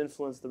that has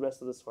influenced the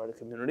rest of the Sephardic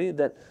community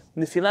that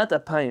Nifilat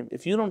Apayim,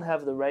 if you don't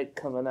have the right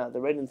kavanah,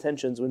 the right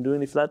intentions when doing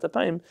Nifilat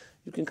Apayim,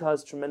 you can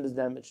cause tremendous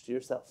damage to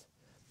yourself.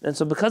 And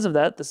so because of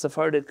that, the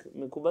Sephardic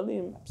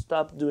Mekubalim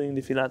stopped doing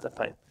Nifilat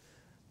Apayim.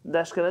 The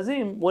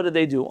Ashkenazim, what did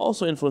they do?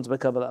 Also influenced by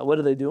Kabbalah. What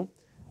did they do?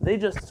 They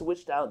just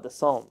switched out the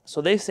psalm.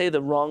 So they say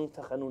the wrong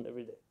Tachanun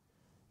every day.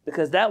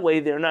 Because that way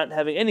they're not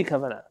having any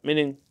kavanah,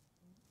 meaning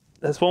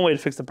that's one way to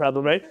fix the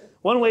problem, right?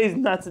 One way is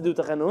not to do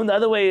Tachanun. The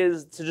other way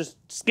is to just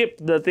skip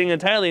the thing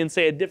entirely and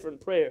say a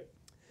different prayer.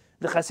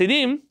 The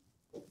Hasidim,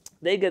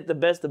 they get the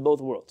best of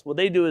both worlds. What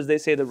they do is they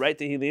say the right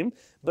Tehillim,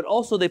 but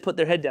also they put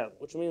their head down,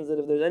 which means that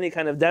if there's any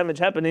kind of damage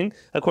happening,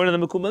 according to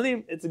the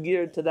Mekubalim, it's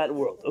geared to that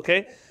world,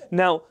 okay?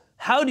 Now,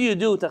 how do you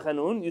do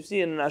Tachanun? You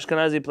see in an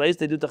Ashkenazi place,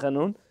 they do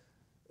Tachanun.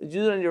 You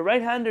do it on your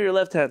right hand or your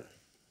left hand?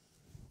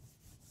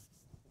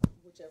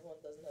 Whichever one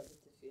doesn't have the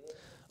tefillin.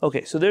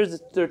 Okay, so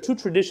there are two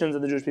traditions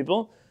of the Jewish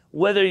people.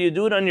 Whether you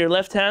do it on your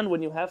left hand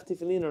when you have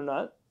tefillin or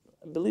not.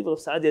 I believe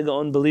Saadia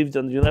Gaon believed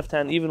on your left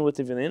hand even with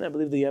tefillin. I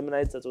believe the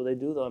Yemenites, that's what they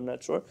do, though I'm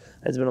not sure.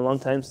 It's been a long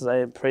time since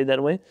I prayed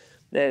that way.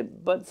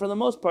 But for the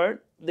most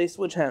part, they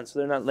switch hands, so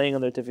they're not laying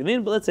on their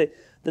tefillin. But let's say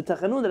the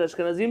Tachanun that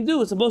Ashkenazim do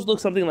is supposed to look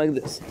something like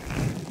this.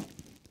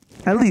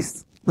 At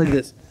least like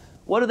this.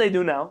 What do they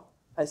do now?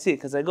 I see it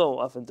because I go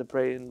often to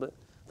pray, but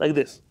like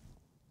this.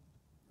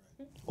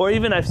 Or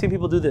even I've seen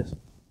people do this.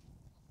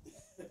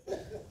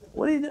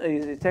 What are you doing?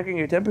 Are you checking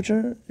your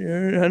temperature? I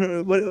don't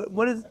know.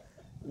 What is...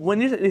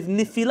 if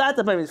Nifilat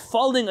Apayim is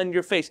falling on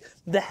your face,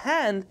 the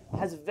hand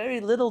has very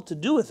little to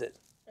do with it.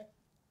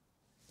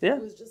 Yeah?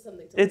 It was just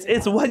something to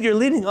It's what you're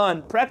leaning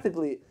on,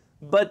 practically.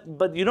 But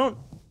you don't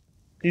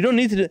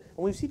need to do...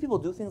 When you see people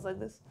do things like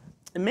this,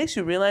 it makes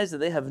you realize that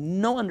they have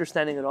no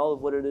understanding at all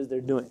of what it is they're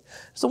doing.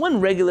 So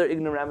when regular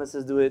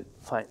ignoramuses do it,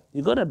 fine.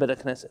 You go to Beit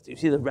Knesset, you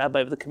see the rabbi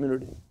of the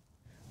community.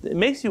 It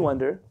makes you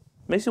wonder,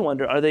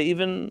 are they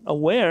even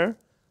aware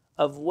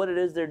of what it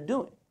is they're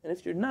doing? And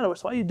if you're not aware,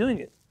 so why are you doing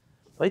it?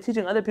 Why are you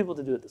teaching other people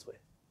to do it this way?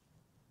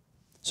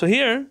 So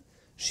here,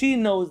 she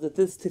knows that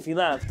this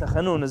tefillah of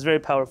tachanun is very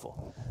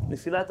powerful.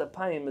 Nefilat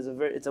apayim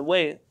it's a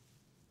way.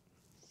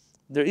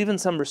 There are even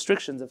some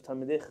restrictions of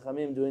Talmidei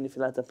Chachamim doing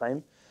Nefilat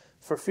apayim,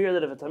 for fear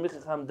that if a Talmid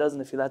Chacham does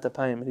Nefilat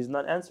apayim and he's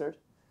not answered,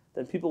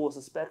 then people will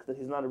suspect that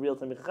he's not a real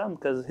Talmid Chacham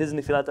because his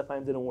Nefilat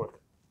apayim didn't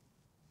work.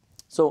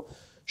 So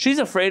she's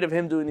afraid of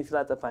him doing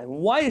Nefilat apayim.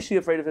 Why is she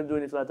afraid of him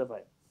doing Nefilat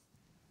apayim?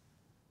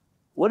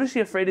 What is she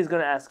afraid he's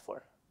going to ask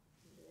for?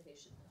 He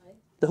should die.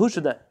 The who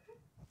should die?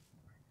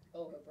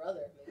 Oh, her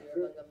brother. Maybe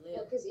Rabban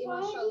Gamliel. Because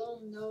Ima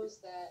Shalom knows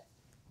that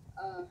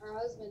her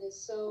husband is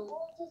so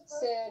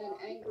sad and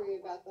angry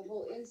about the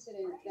whole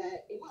incident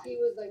that if he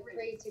would like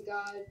pray to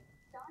God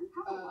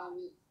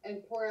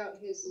and pour out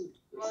his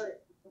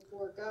heart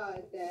before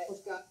God, that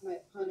God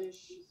might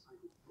punish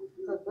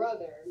her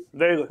brother.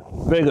 Very good.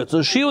 Very good.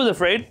 So she was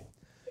afraid.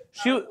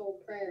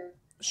 Prayer.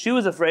 She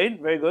was afraid,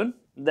 very good,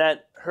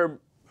 that her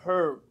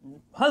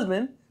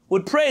husband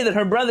would pray that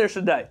her brother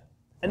should die.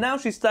 And now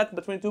she's stuck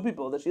between two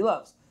people that she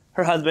loves.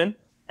 Her husband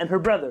and her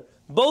brother.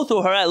 Both who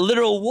are at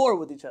literal war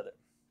with each other.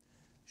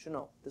 You should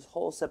know, this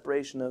whole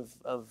separation of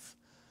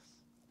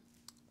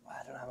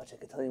I don't know how much I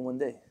could tell you in one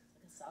day.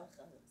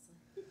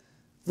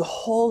 The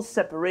whole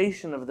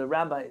separation of the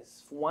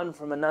rabbis, one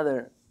from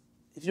another.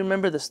 If you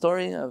remember the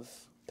story of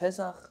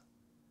Pesach,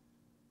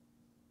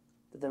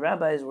 that the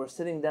rabbis were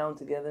sitting down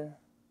together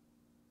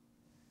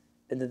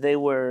and that they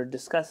were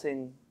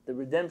discussing the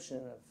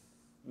redemption of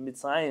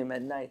Mitzrayim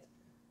at night.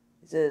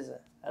 He says,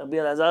 Rabbi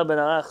Eliezer Ben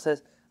Hyrcanus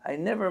says, I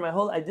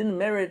didn't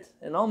merit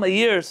in all my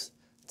years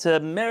to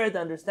merit the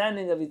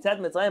understanding of Yitzat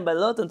Mitzrayim by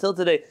lot until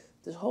today.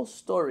 This whole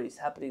story is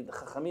happening. The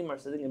Chachamim are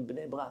sitting in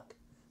Bnei Brak.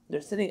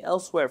 They're sitting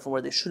elsewhere from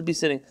where they should be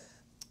sitting.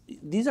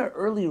 These are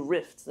early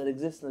rifts that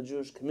exist in the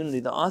Jewish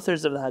community. The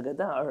authors of the Haggadah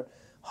are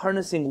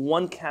harnessing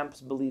one camp's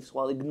beliefs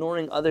while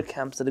ignoring other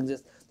camps that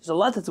exist. There's a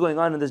lot that's going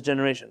on in this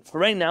generation. For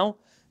right now,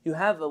 you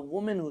have a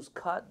woman who's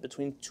caught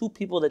between two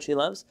people that she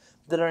loves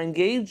that are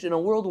engaged in a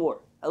world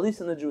war, at least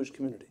in the Jewish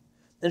community.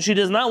 And she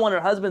does not want her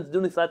husband to do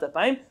Nefilat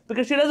apayim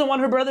because she doesn't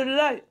want her brother to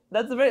die.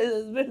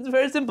 It's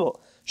very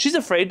simple. She's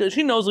afraid that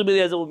she knows Rabbi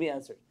Eliezer will be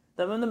answered.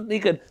 He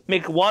could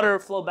make water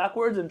flow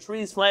backwards and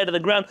trees fly to the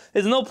ground.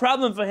 There's no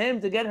problem for him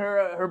to get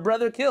her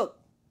brother killed.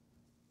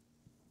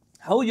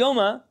 Hau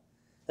Yoma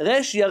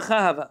Resh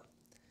Yarcha.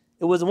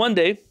 It was one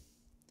day,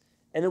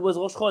 and it was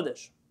Rosh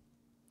Chodesh.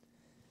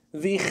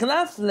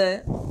 V'ichlaf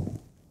le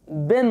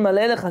ben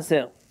maleh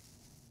lechaser.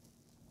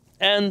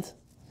 And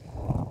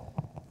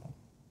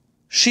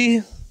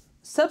she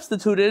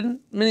substituted,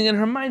 meaning in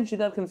her mind she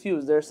got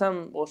confused. There are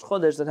some Rosh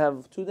Chodesh that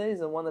have 2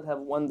 days and one that have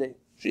 1 day.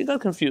 She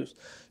got confused.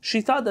 She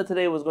thought that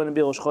today was going to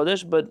be Rosh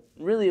Chodesh, but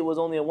really it was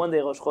only a 1 day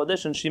Rosh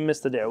Chodesh and she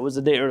missed a day. It was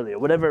a day earlier.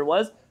 Whatever it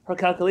was, her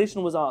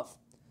calculation was off.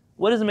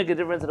 What does it make a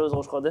difference that it was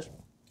Rosh Chodesh?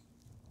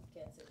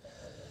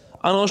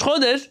 On Rosh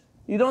Chodesh,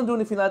 you don't do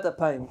Nefilat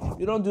apayim.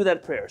 You don't do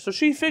that prayer. So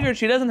she figured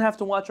she doesn't have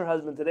to watch her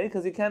husband today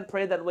because he can't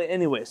pray that way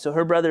anyway. So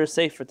her brother is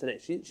safe for today.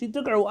 She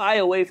took her eye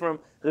away from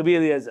Rabbi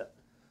Eliezer.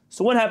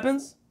 So what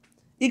happens?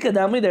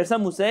 There's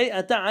some who say,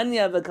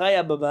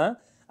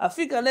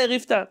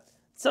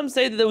 some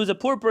say that there was a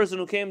poor person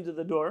who came to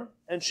the door,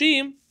 and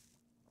she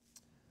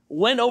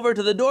went over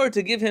to the door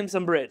to give him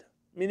some bread.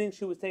 Meaning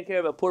she was taking care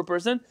of a poor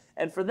person,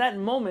 and for that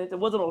moment, it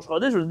wasn't Rosh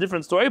Chodesh, it was a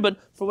different story, but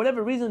for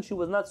whatever reason, she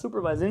was not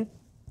supervising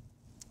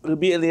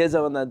Rabbi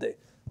Eliezer on that day.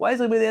 Why is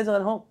Rabbi Eliezer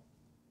at home?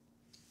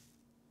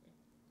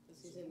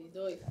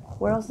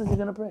 Where else is he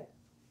going to pray?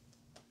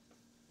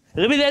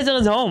 Rabbi Eliezer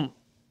is home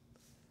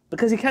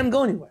because he can't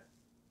go anywhere.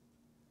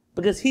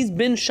 Because he's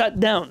been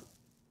shut down.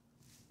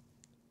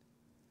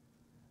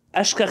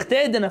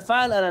 Ashkachte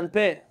denafal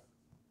aranpe.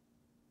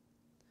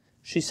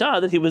 She saw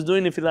that he was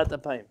doing Nefilat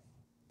apayim.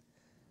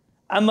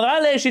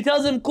 Amrale, she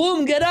tells him,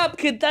 Kum, get up,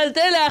 kitaltel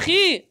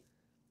achi.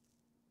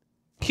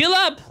 Kill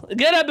up,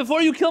 get up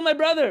before you kill my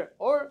brother.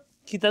 Or,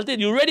 kitaltel,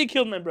 you already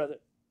killed my brother.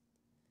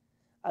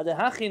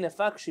 Adahachi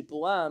nefak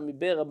shipura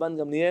miber Rabban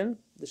Gamliel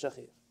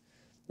deshachir.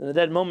 And at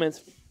that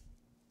moment,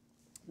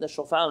 the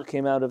shofar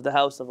came out of the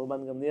house of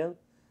Rabban Gamliel,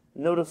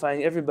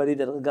 notifying everybody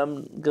that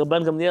Rabban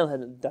Gamliel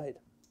had died.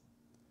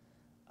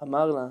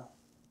 Amarla.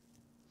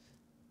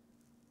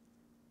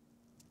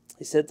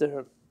 He said to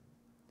her,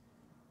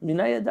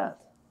 Mina yadat.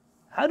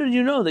 How did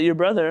you know that your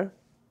brother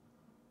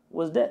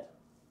was dead?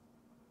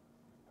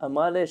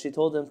 Amale, she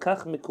told him,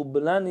 Kach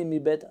mikubelani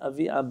mibet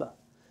avi abba.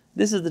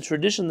 This is the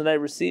tradition that I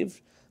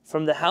received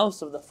from the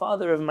house of the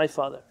father of my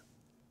father.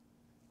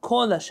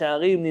 Kol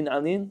hasha'arim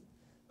nin'alin,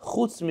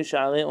 chutz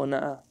misha'arei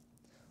ona'ah.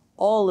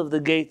 All of the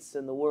gates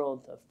in the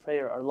world of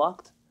prayer are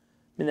locked.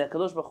 Meaning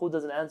HaKadosh Baruch Hu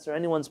doesn't answer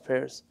anyone's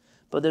prayers.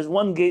 But there's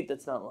one gate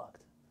that's not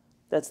locked.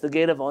 That's the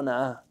gate of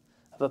ona'ah,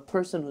 of a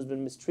person who's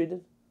been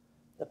mistreated,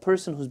 a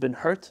person who's been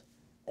hurt,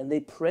 and they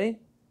pray,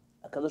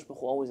 HaKadosh Baruch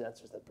Hu always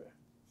answers that prayer.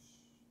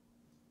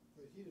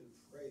 But he didn't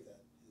pray that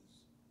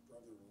his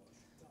brother-in-law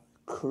should die.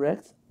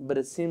 Correct, but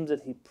it seems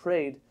that he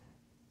prayed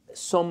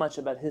so much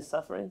about his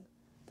suffering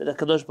that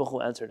HaKadosh Baruch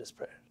Hu answered his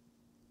prayer.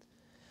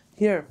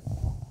 Here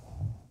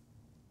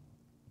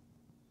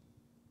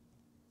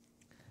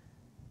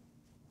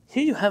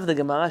you have the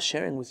Gemara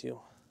sharing with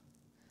you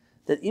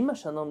that Ima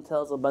Shalom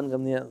tells Rabban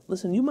Gamliel,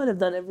 listen, you might have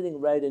done everything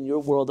right in your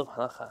world of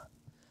halakha,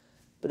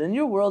 but in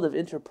your world of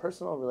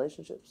interpersonal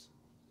relationships,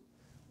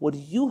 what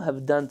you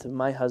have done to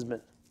my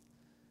husband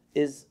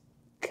is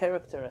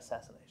character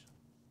assassination.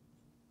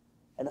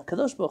 And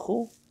HaKadosh Baruch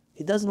Hu,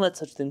 He doesn't let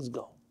such things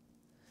go.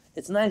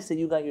 It's nice that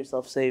you got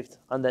yourself saved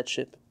on that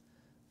ship,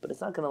 but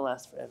it's not going to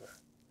last forever.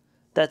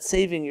 That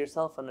saving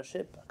yourself on a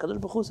ship, HaKadosh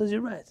Baruch Hu says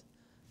you're right.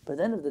 But at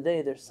the end of the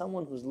day, there's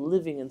someone who's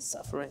living in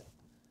suffering.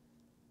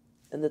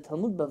 And the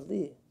Talmud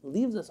Bavli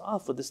leaves us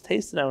off with this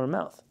taste in our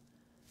mouth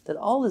that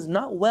all is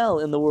not well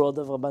in the world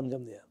of Rabban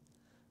Gamliel.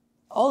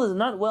 All is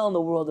not well in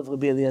the world of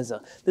Rabbi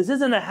Eliezer. This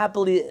isn't a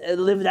happily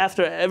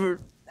ever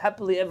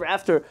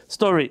after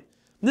story.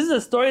 This is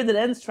a story that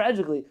ends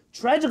tragically.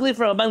 Tragically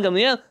for Rabban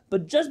Gamliel,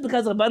 but just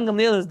because Rabban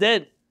Gamliel is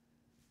dead,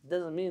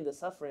 doesn't mean the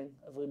suffering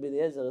of Rabbi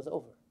Eliezer is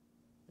over.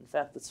 In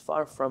fact, it's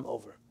far from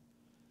over.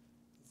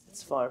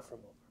 It's far from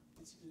over.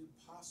 It's an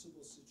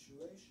impossible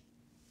situation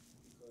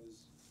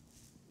because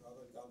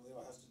Rabbi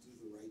Gamliel has to do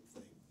the right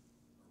thing, or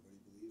what he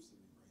believes to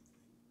be the right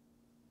thing,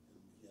 and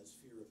he has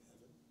fear of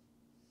heaven.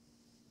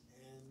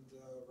 And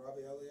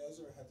Rabbi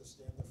Eliezer had to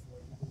stand up for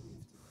what he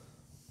believed in.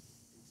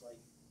 It's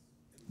like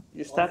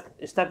You're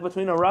stuck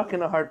between a rock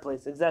and a hard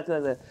place. Exactly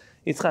like that.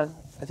 Yitzchak,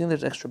 I think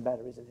there's extra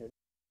batteries in here.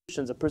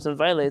 A person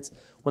violates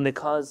when they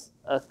cause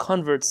a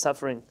convert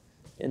suffering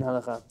in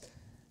halakha,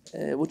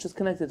 which is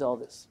connected to all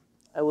this.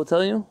 I will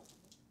tell you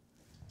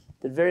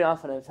that very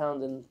often I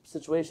found in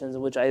situations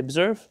in which I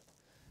observe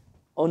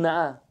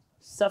ona'ah,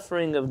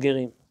 suffering of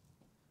gerim.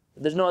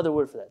 There's no other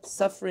word for that.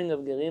 Suffering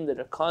of gerim that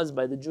are caused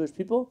by the Jewish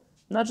people,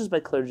 not just by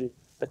clergy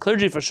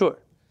for sure,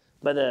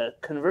 by the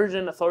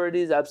conversion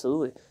authorities,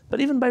 absolutely, but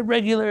even by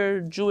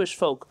regular Jewish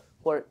folk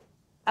who are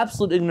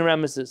absolute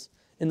ignoramuses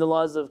in the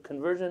laws of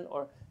conversion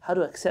or how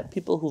to accept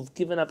people who've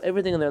given up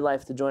everything in their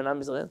life to join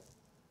Am Yisrael.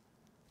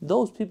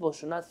 Those people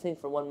should not think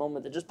for one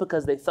moment that just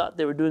because they thought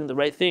they were doing the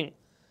right thing,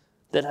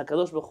 that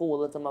HaKadosh Baruch Hu will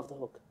let them off the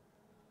hook.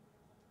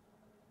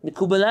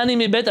 Mikubalani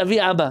mi bet avi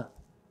abba.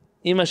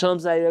 Ima Shalom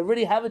Zai, I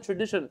already have a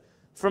tradition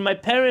from my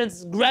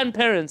parents,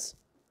 grandparents,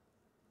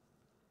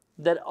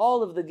 that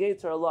all of the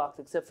gates are locked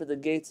except for the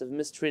gates of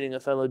mistreating a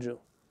fellow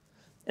Jew.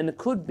 And it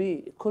could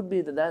be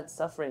that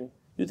suffering,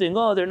 you think,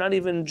 oh, they're not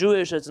even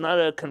Jewish, it's not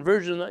a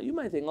conversion. You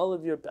might think,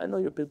 I know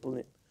your people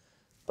need.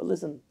 But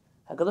listen,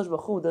 HaKadosh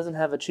Baruch Hu doesn't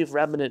have a chief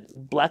rabbinate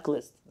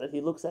blacklist that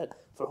he looks at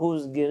for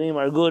whose gerim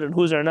are good and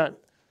whose are not.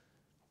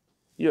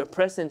 You're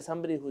oppressing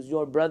somebody who's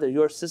your brother,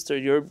 your sister,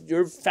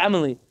 your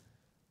family.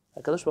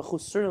 HaKadosh Baruch Hu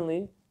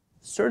certainly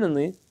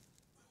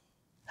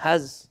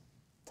has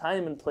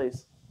time and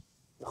place.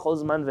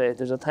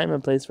 There's a time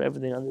and place for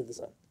everything under the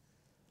sun.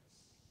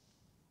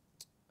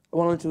 I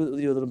want to do with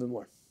you a little bit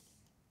more.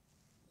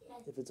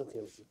 If it's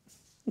okay with you.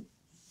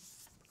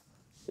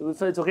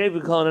 If it's okay, we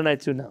can call it a night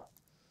too now.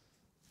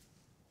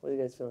 What are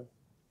you guys feeling?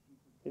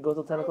 You go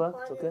till 10 o'clock?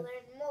 It's okay?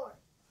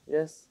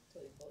 Yes?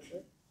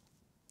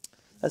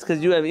 That's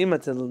because you have Ima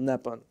to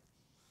nap on.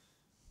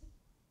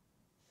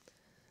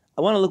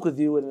 I want to look with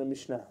you in a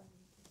Mishnah.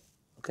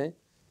 Okay?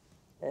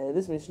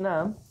 This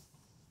Mishnah,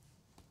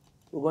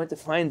 we're going to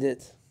find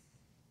it.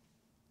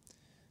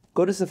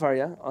 Go to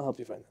Sefaria. I'll help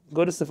you find it.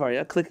 Go to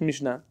Sefaria. Click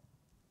Mishnah.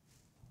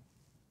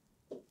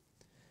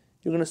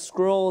 You're going to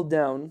scroll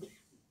down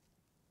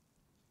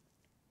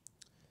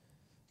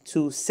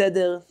to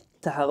Seder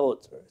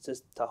Taharot. It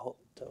says Tahot.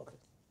 Okay.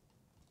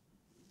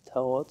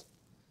 Tahot.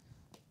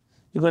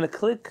 You're going to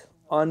click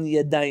on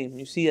Yadayim.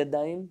 You see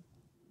Yadayim?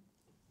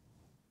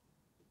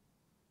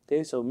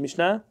 Okay, so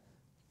Mishnah,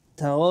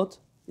 Tahot,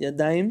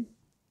 Yadayim.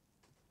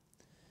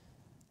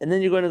 And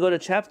then you're going to go to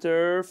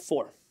chapter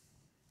 4.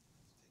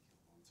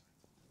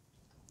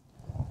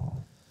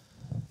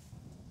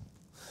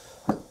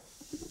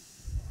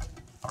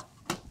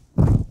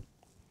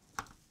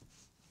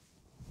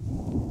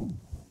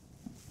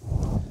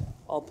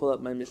 I'll pull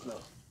up my Mishnah.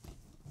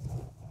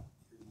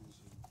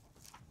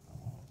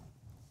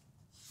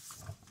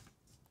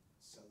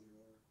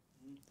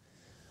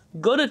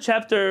 Go to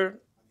chapter. I'm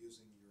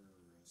using your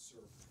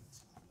server.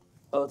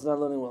 Oh, it's not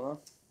loading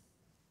well,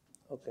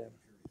 huh? Okay.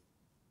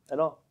 At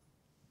all.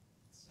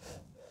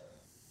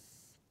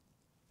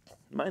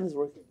 Mine is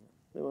working.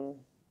 Let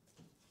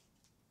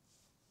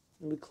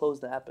me close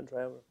the app and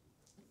try over.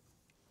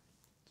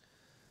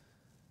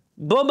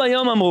 Bo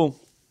bayom amru.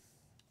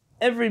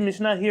 Every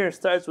Mishnah here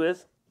starts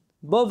with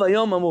Bo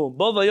vayom amru.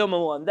 Bo vayom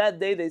amru. On that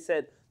day they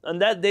said.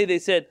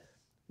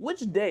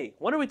 Which day?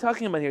 What are we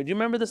talking about here? Do you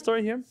remember the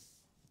story here?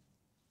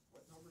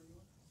 What number are you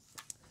on?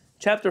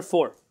 Chapter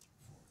 4.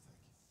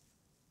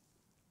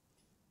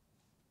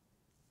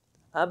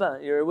 Abba,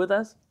 you're with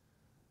us?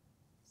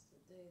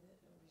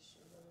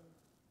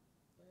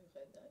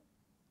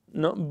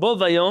 No, Bo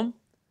vayom.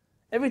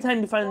 Every time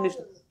you find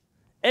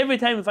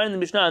the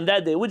Mishnah on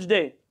that day, which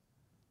day?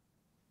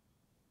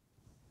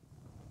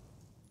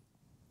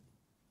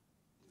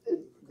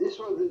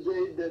 also the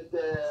day that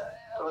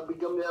Rabbi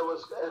Gamliel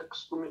was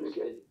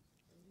excommunicated.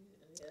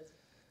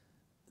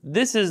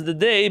 This is the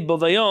day,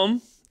 Bovayom,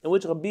 in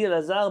which Rabbi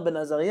Eliezer Ben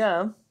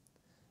Hyrcanus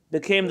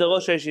became the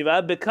Rosh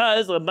Yeshiva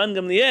because Rabban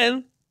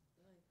Gamliel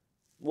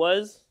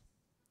was.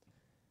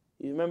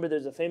 You remember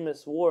there's a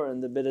famous war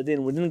in the Beit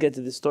Adin, we didn't get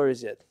to the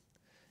stories yet,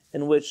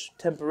 in which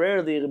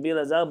temporarily Rabbi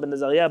Eliezer Ben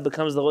Hyrcanus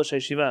becomes the Rosh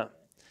Yeshiva.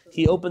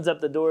 He opens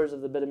up the doors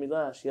of the Beit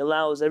HaMikdash. He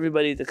allows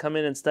everybody to come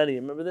in and study.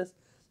 Remember this?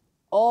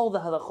 All the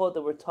halachot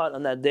that were taught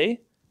on that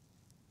day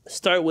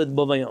start with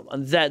Bovayom,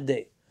 on that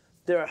day.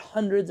 There are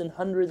hundreds and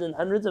hundreds and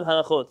hundreds of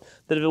halachot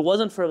that if it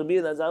wasn't for Rabbi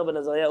Eliezer Ben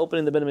Hyrcanus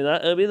opening the Beit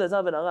HaMikdash, Rabbi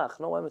Eliezer Ben Arach.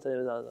 No, why am I telling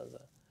you Rabbi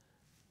Eliezer?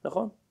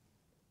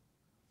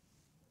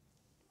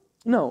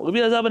 No, Rabbi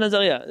Eliezer Ben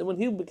Hyrcanus. When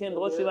he became the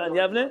Rosh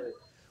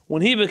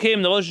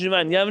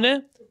Yeshiva in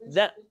Yavneh,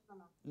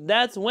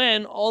 that's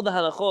when all the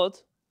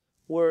halachot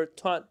were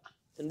taught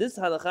in this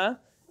halakha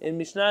in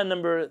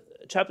Mishnah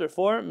chapter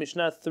 4,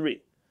 Mishnah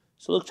 3.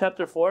 So look,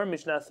 chapter 4,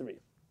 Mishnah 3.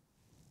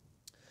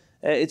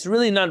 It's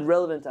really not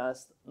relevant to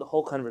us, the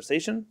whole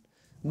conversation.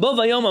 What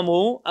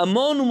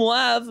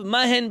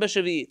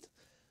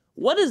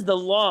is the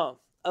law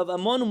of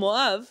Ammon and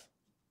Moav,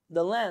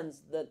 the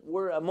lands that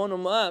were Ammon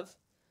and Moav,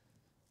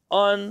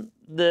 on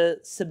the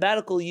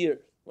sabbatical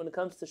year when it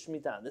comes to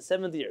Shemitah, the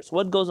 7th year? So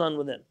what goes on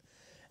within?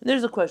 And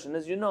there's a question,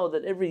 as you know,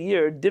 that every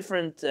year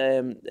different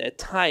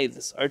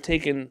tithes are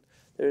taken.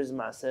 There's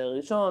Maaser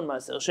Rishon,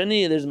 Maaser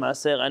Sheni, there's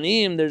Maaser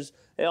Aniyim, there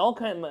are all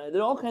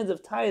kinds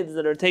of tithes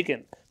that are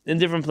taken in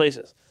different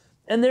places.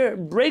 And there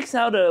breaks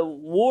out a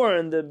war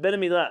in the Beit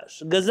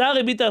HaMikdash. Gazar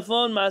Rabbi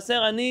Tafon,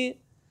 Maaser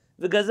Ani,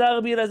 v'Gazar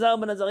Rabbi Eliezer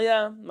Ben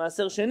Hyrcanus,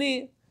 Maaser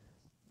Sheni.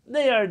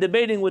 They are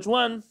debating which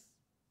one.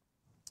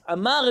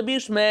 Amar Rabbi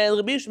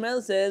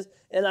Ishmael says,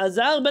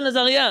 Elazar Ben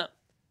Hyrcanus,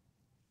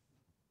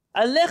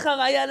 Alecha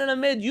Raya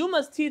Lelamed, you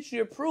must teach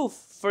your proof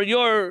for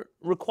your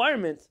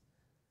requirement.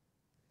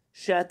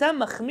 She'ata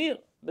machmir,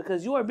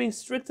 because you are being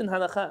strict in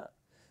halakha.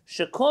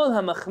 Shekol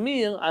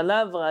hamachmir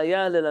alav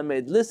raya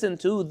lelamed. Listen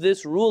to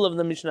this rule of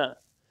the Mishnah.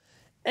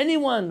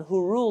 Anyone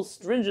who rules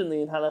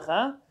stringently in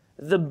halakha,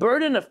 the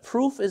burden of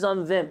proof is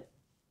on them,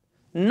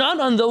 not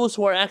on those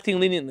who are acting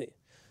leniently.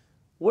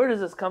 Where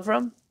does this come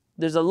from?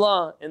 There's a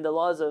law in the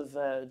laws of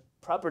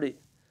property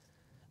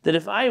that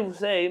if I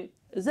say,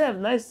 Zev,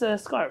 nice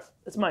scarf,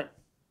 it's mine.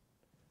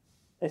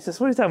 And he says,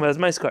 what are you talking about? It's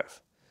my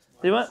scarf.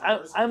 Do you want?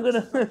 I'm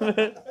gonna.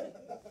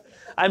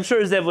 I'm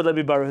sure Zev would let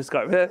me borrow his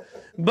scarf.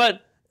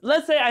 But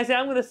let's say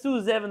I'm going to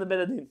sue Zev in the Beit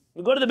Adin.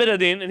 We go to the Beit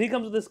Adin and he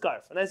comes with this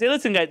scarf. And I say,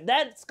 listen guys,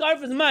 that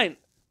scarf is mine.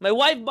 My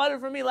wife bought it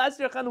for me last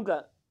year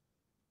Chanukah.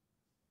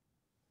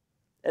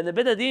 And the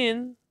Beit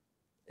Adin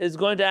is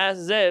going to ask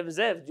Zev,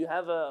 do you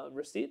have a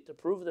receipt to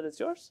prove that it's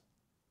yours?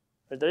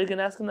 Are they going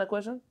to ask him that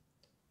question?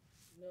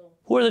 No.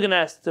 Who are they going to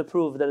ask to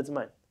prove that it's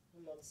mine?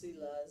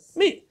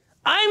 Me.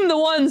 I'm the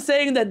one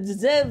saying that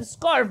Zev's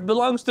scarf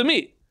belongs to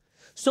me.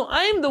 So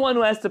I'm the one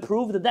who has to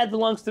prove that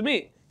belongs to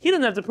me. He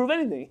doesn't have to prove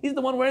anything. He's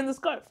the one wearing the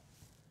scarf.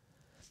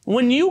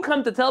 When you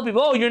come to tell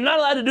people, oh, you're not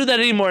allowed to do that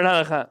anymore in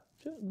halakha,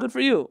 good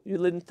for you.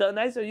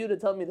 Nice of you to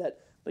tell me that.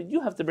 But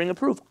you have to bring a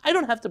proof. I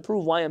don't have to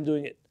prove why I'm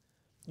doing it.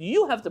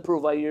 You have to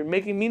prove why you're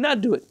making me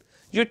not do it.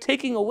 You're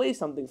taking away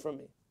something from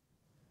me.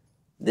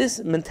 This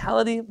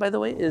mentality, by the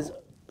way, is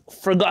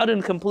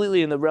forgotten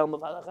completely in the realm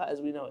of halakha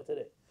as we know it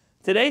today.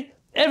 Today,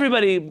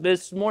 everybody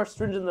is more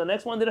stringent than the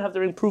next one. They don't have to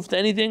bring proof to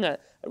anything. I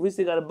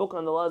recently got a book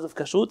on the laws of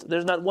kashrut.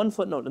 There's not one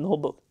footnote in the whole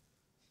book.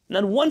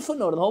 Not one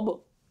footnote in the whole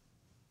book.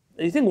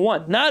 You think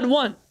one? Not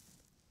one.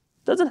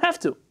 Doesn't have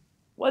to.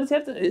 Why does he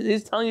have to?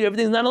 He's telling you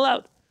everything's not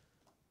allowed.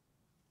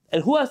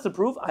 And who has to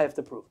prove? I have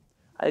to prove.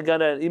 I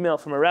got an email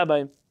from a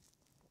rabbi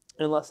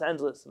in Los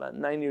Angeles about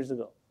 9 years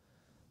ago.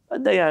 A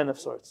dayan of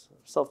sorts,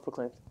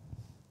 self-proclaimed.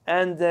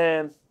 And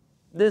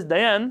this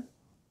dayan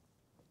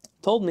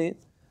told me,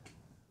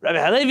 Rabbi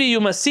Halevy,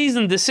 you must cease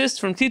and desist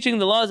from teaching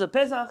the laws of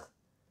Pesach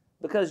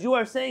because you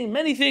are saying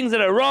many things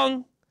that are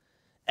wrong,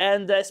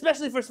 and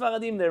especially for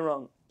Sfaradim, they're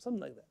wrong.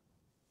 Something like that.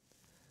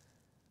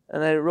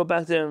 And I wrote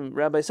back to him,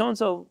 Rabbi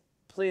so-and-so,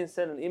 please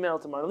send an email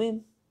to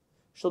Marlene.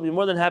 She'll be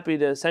more than happy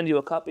to send you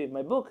a copy of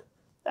my book.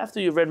 After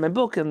you've read my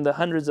book and the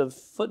hundreds of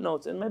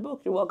footnotes in my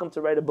book, you're welcome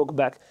to write a book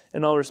back,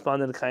 and I'll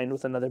respond in kind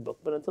with another book.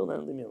 But until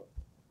then, leave me alone.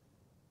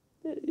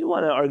 You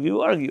want to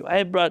argue.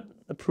 I brought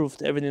a proof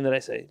to everything that I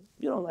say.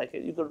 You don't like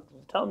it, you could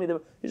tell me. You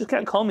just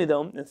can't call me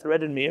though and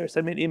threaten me or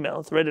send me an email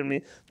and threaten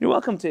me. You're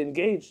welcome to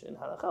engage in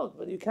halachot,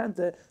 but you can't.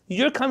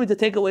 You're coming to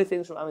take away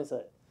things from Am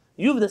Yisrael.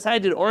 You've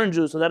decided orange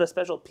juice without a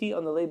special P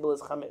on the label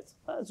is chametz.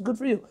 It's good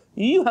for you.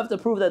 You have to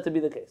prove that to be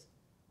the case.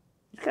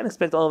 You can't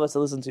expect all of us to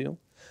listen to you.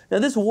 Now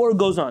this war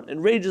goes on. It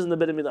rages in the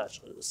Beit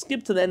HaMikdash.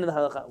 Skip to the end of the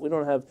halakha. We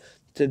don't have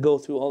to go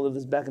through all of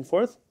this back and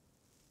forth.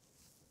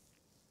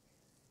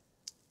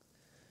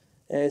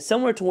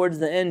 Somewhere towards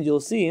the end, you'll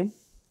see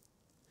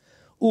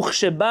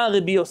Uchsheba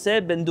Rabbi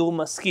Yosef ben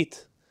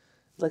Maskit.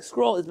 Like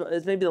scroll,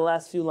 it's maybe the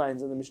last few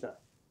lines of the Mishnah.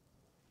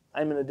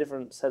 I'm in a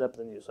different setup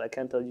than you, so I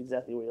can't tell you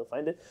exactly where you'll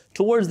find it.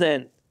 Towards the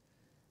end.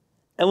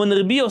 And when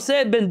Rabbi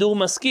Yosef ben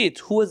Maskit,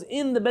 who was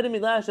in the Beit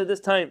HaMikdash at this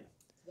time,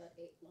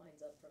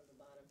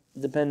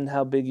 Depending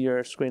how big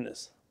your screen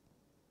is.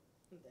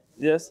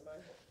 Yes?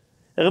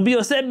 Rabbi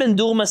Yosef ben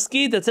Dur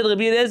Maskit, that said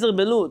Rabbi Eliezer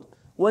belud.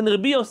 When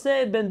Rabbi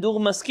Yosef ben Dur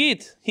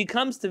Maskit, he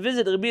comes to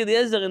visit Rabbi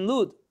Eliezer in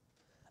Lud.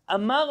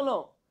 Amar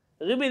lo,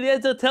 Rabbi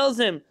Eliezer tells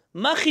him,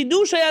 Ma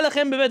chidush haya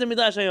lachem bebet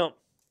midrash hayom.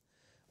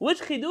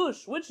 Which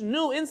chidush, which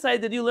new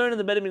insight did you learn in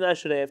the Bet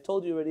Midrash today? I've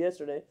told you already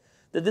yesterday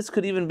that this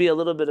could even be a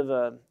little bit of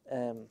a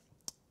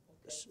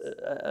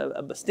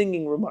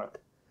stinging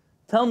remark.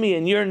 Tell me,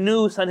 in your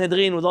new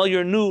Sanhedrin, with all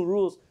your new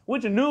rules,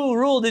 which new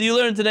rule did you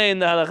learn today in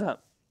the halakha?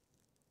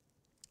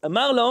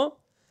 Amar lo,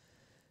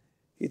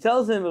 he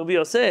tells him, Rabbi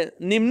Yosef,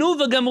 Nimnu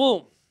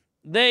v'gamru.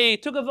 They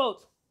took a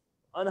vote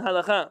on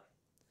halakha.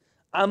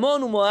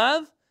 Ammon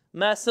u'Moav,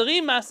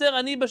 ma'aserim ma'aser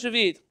ani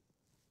b'Shivit.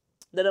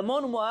 That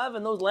Ammon u'Moav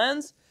and those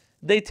lands,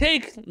 they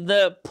take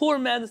the poor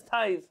man's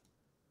tithe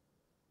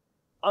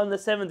on the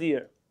 7th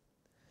year.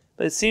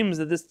 But it seems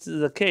that this is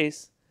the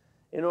case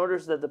in order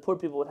so that the poor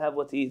people would have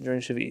what to eat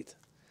during Shivit.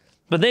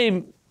 But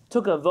they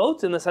took a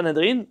vote in the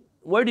Sanhedrin.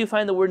 Where do you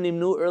find the word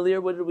Nimnu earlier?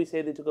 What did we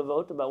say they took a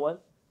vote about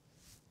what?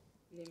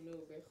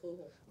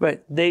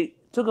 Right. They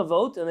took a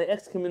vote and they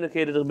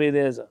excommunicated Rabbi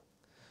Eliezer.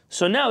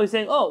 So now he's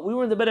saying, oh, we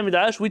were in the Bet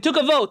HaMikdash, we took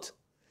a vote.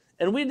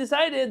 And we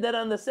decided that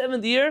on the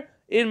 7th year,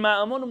 in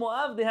Ma'amon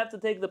Moav, they have to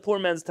take the poor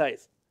man's tithe.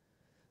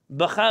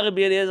 Bachar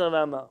Rabbi Eliezer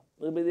v'amar.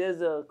 Rabbi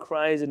Eliezer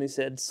cries and he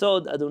said,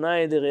 Sod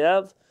Adonai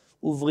dereyav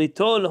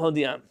uvrito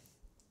l'hodiam.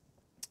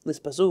 This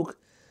pasuk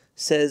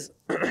says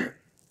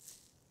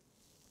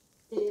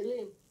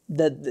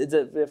that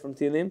it's from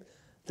Tehillim,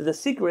 that the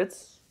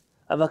secrets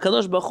of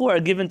HaKadosh Baruch Hu are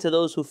given to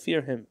those who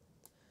fear Him.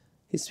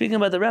 He's speaking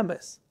about the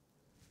rabbis.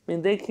 I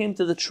mean, they came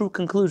to the true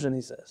conclusion,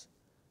 he says,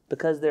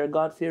 because they're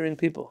God-fearing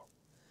people.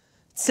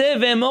 Tzeh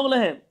ve'emor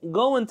lehem.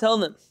 Go and tell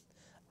them.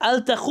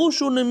 Al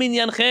tachushu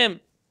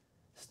minyanchem.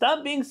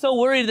 Stop being so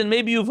worried that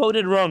maybe you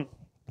voted wrong.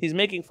 He's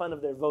making fun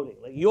of their voting,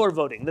 like your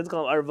voting. Let's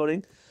call it our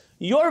voting.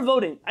 Your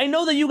voting. I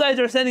know that you guys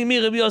are sending me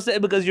Rabbi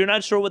Yosef because you're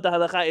not sure what the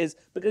halakha is,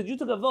 because you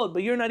took a vote,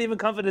 but you're not even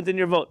confident in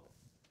your vote.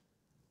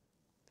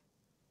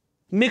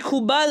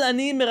 Mikubal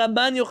ani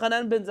mirabban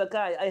Yochanan ben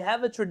Zakkai. I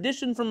have a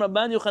tradition from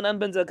Rabban Yochanan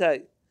ben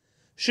Zakkai.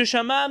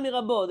 Sheshama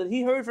mirabo, that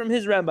he heard from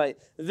his rabbi.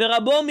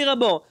 Verabo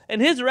mirabo,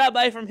 and his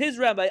rabbi from his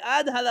rabbi.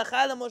 Ad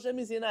halakha la Moshe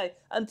miSinai,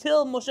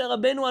 until Moshe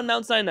Rabbeinu on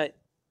Mount Sinai.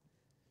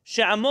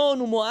 She'amon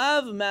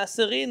u'Moav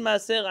ma'aserin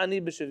ma'aser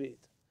ani b'Shivit.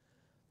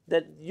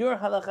 That your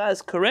halakha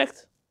is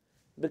correct,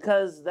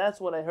 because that's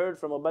what I heard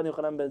from Rabban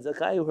Yochanan ben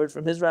Zakkai, who heard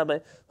from his rabbi,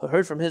 who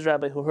heard from his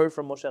rabbi, who heard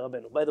from Moshe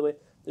Rabbeinu. By the way,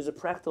 there's a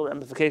practical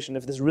ramification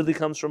if this really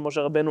comes from Moshe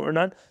Rabbeinu or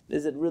not.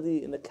 Is it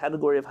really in the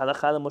category of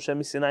halakha Moshe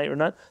miSinai or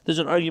not? There's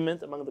an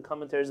argument among the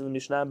commentaries of the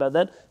Mishnah about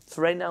that.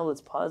 For right now, let's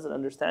pause and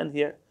understand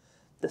here.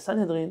 The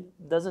Sanhedrin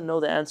doesn't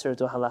know the answer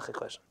to a halakha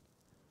question.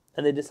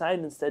 And they decide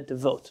instead to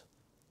vote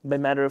by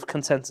matter of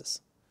consensus.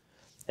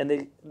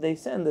 And they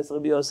send this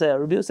Rabbi Yosef.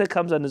 Rabbi Yosef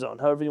comes on his own,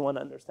 however you want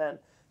to understand,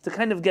 to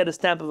kind of get a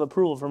stamp of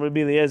approval from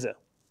Rabbi Eliezer.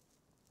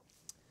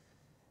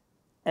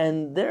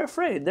 And they're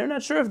afraid. They're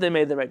not sure if they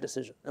made the right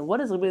decision. And what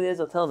does Rabbi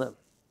Eliezer tell them?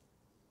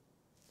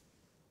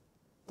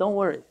 Don't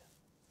worry.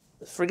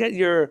 Forget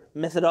your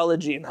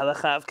methodology in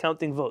halakha of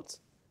counting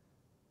votes.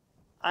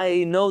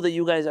 I know that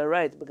you guys are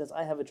right because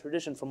I have a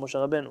tradition from Moshe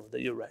Rabbeinu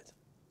that you're right.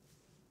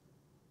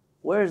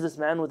 Where is this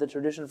man with a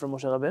tradition from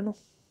Moshe Rabbeinu?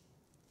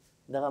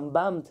 The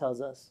Rambam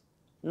tells us,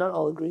 not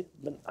all agree,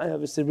 but I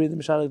obviously read the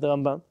Mishnah like the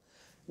Rambam.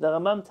 The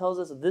Rambam tells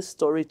us that this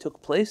story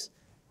took place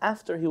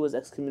after he was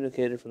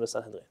excommunicated from the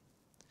Sanhedrin.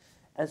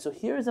 And so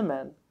here is a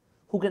man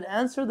who can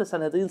answer the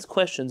Sanhedrin's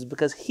questions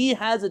because he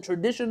has a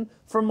tradition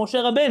from Moshe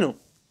Rabbeinu.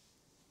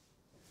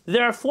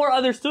 There are 4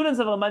 other students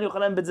of Rabban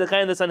Yochanan ben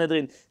Zakkai in the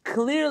Sanhedrin,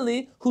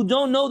 clearly who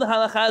don't know the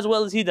halakha as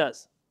well as he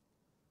does.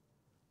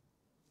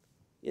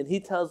 And he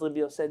tells Rabbi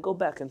Yosef, go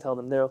back and tell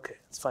them they're okay,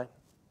 it's fine,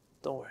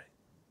 don't worry.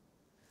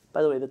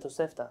 By the way, the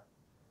Tosefta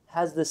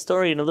has this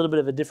story in a little bit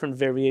of a different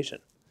variation.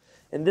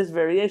 In this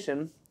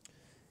variation,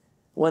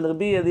 when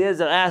Rabbi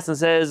Eliezer asks and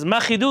says, Ma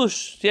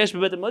chidush yesh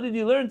b'bet, what did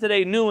you learn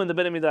today new in the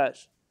Bet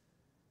HaMikdash?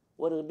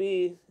 What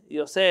Rabbi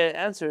Yosef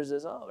answers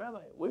is, oh, Rabbi,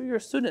 we're your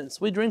students.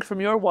 We drink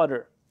from your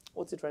water.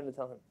 What's he trying to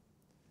tell him?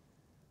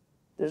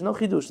 There's no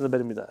chidush in the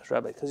Bet HaMikdash,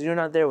 Rabbi, because you're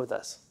not there with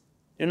us.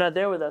 You're not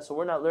there with us, so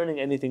we're not learning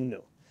anything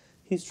new.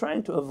 He's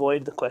trying to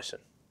avoid the question.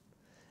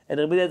 And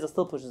Rabbi Eliezer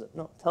still pushes it.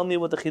 No, tell me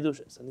what the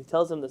chidush is. And he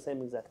tells him the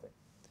same exact thing.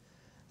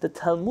 The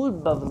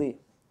Talmud Bavli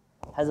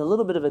has a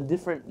little bit of a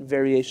different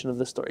variation of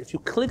the story. If you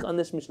click on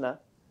this Mishnah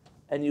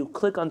and you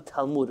click on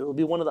Talmud, it will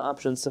be one of the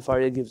options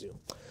Sefaria gives you.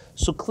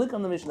 So click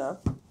on the Mishnah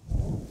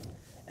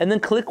and then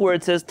click where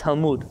it says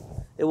Talmud.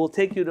 It will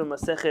take you to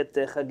Masechet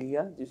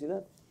Chagiga. Do you see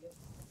that?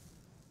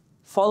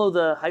 Follow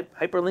the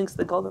hyperlinks,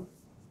 they call them.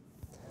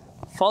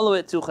 Follow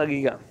it to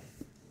Chagiga.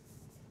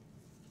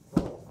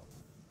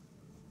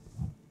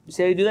 You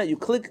see how you do that? You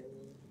click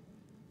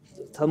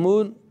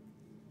Talmud.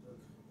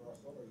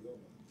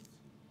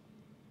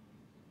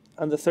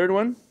 On the third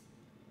one,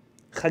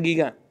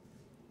 Chagiga.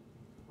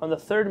 On the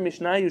third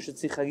Mishnah, you should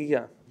see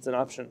Chagiga. It's an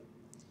option.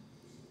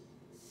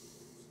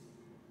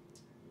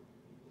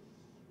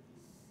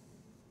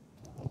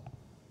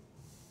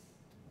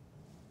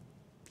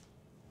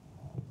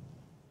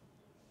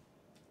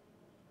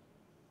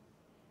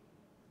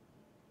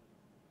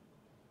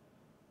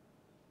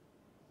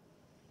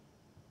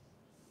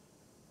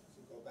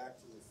 Go back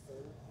to the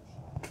third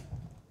Mishnah.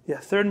 Yeah,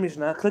 third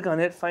Mishnah. Click on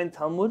it, find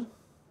Talmud,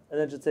 and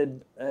then it should say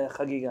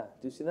Chagiga.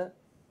 Do you see that?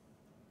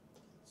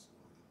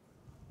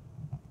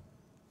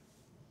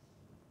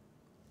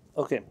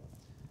 Okay.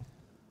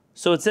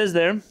 So it says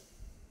there,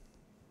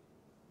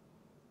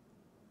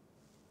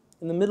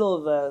 in the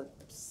middle of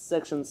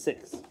section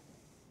 6.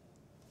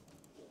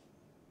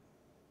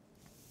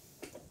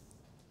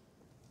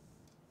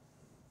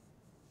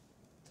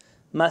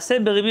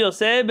 Maseh Rabbi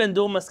Yosef ben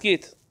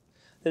Hyrcanus.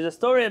 There's a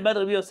story about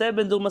Rabbi Yosef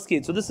ben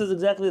Hyrcanus. So this is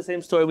exactly the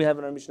same story we have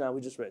in our Mishnah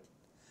we just read.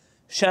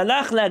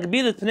 Shalach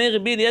la'agbil et pnei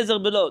Rabbi Eliezer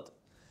belod.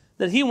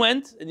 That he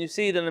went, and you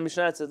see it in the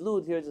Mishnah it says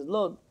Lud, here it says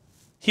Lod.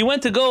 He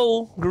went to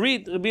go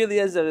greet Rabbi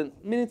Eliezer,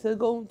 meaning to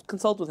go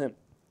consult with him.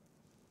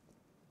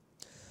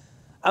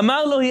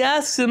 Amar lo, he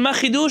asks him, Ma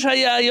chidush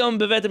haya hayom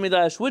bevet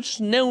midrash? Which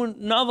new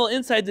novel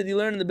insight did you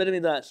learn in the Bet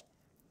Midrash?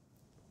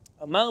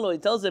 Amar lo, he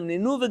tells him,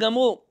 Ninu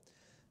v'gamru.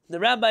 The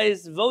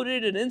rabbis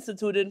voted and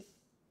instituted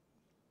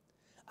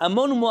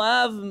Amon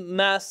Moav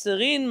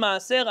Ma'aserin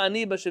Ma'aser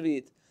Ani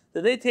B'Shavit,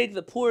 that they take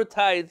the poor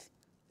tithe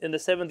in the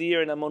 7th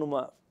year in Amon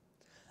Moav.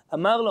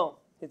 Amar lo,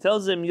 he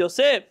tells him,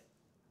 Yosef,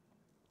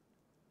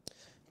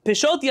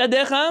 Peshot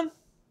yadecha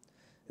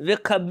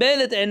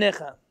v'kabel et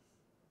einecha.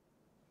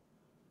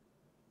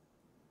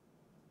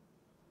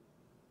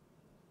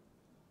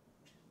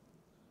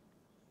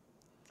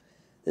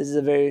 This is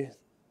a very,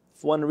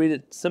 if you want to read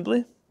it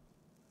simply,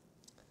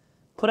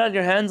 put out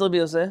your hands, Rabbi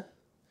Yosef,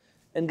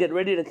 and get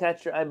ready to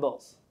catch your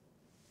eyeballs.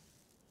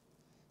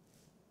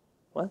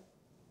 What?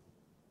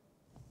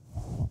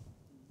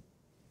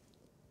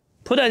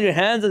 Put out your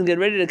hands and get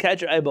ready to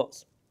catch your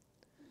eyeballs.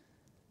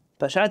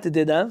 Pashat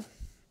dedav,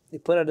 he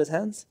put out his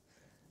hands,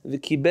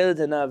 v'kibel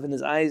tenav, and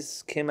his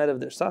eyes came out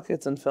of their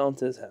sockets and fell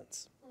into his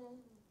hands.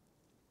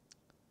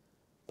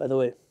 By the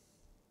way.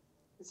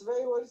 It's a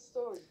very old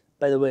story.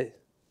 By the way,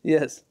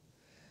 yes.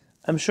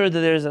 I'm sure that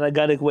there's an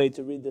agadic way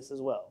to read this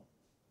as well.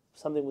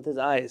 Something with his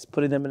eyes,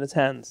 putting them in his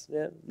hands.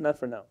 Yeah, not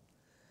for now.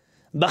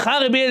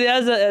 Bachar Rabbi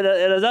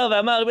Elazar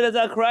v'amar, Rabbi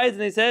Elazar cries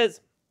and he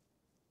says,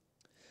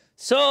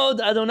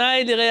 Sod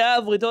Adonai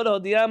lireav rito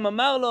lehodiyam,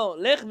 amar lo,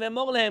 lech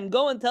ve'mor lehem,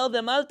 go and tell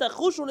them, al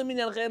tachushu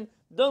leminyanchem,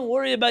 don't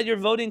worry about your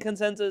voting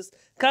consensus.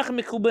 Kach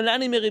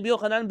mekubelani mi Rabbi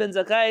Yochanan ben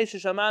Zakkai,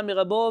 sheshama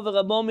mirabo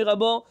v'rabo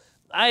mirabo.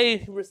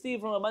 I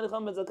received from Rabbi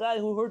Yochanan ben Zakkai,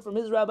 who heard from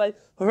his rabbi,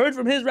 who heard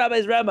from his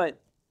rabbi's rabbi.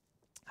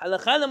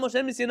 Halakha Moshe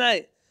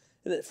miSinai,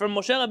 from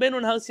Moshe Rabbeinu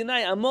on Har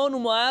Sinai, Amon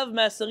u'Moav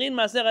ma'aserin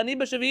ma'aser ani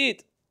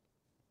b'Shavit.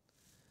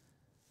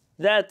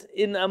 That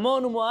in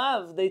Amon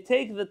u'Moav they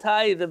take the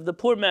tithe of the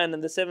poor man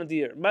in the 7th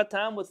year.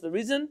 Matam, what's the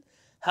reason?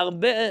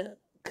 Harbe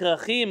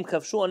krachim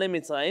kavshu anei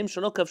Mitzrayim,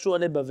 shelo kavshu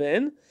anei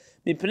Bavel,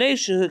 mipnei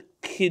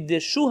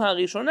shekideshu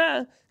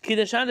harishona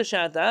kidesha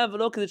l'sha'ata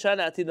v'lo kidesha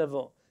la'atid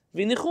lavo.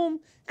 V'nichum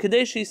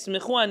kedei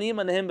she'yismechu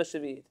aniyim anehem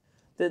b'Shavit.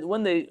 That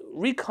when they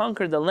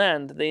reconquered the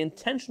land, they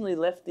intentionally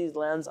left these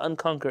lands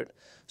unconquered,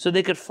 so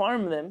they could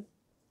farm them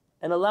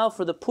and allow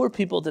for the poor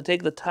people to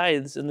take the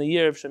tithes in the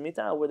year of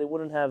Shemitah, where they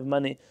wouldn't have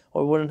money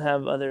or wouldn't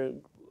have other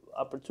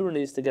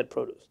opportunities to get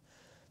produce.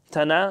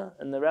 Tana,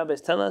 and the rabbis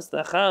tell us,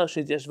 did I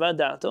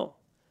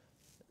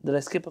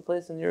skip a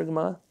place in your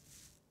Gemara?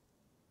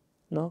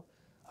 No?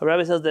 A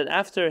rabbi says that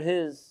after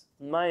his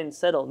mind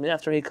settled, I mean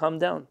after he calmed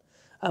down,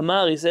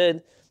 Amar, he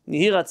said,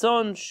 Yehi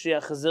ratzon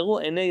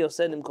she'achzeru enei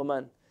Yosef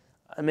imkoman.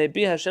 It may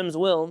be Hashem's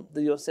will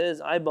that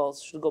Yosef's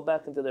eyeballs should go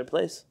back into their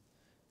place.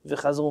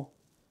 V'chazru.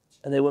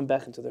 And they went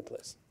back into their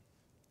place.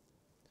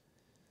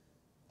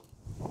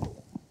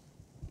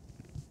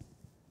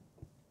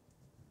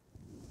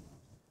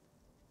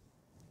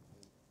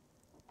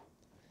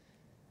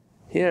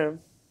 Here,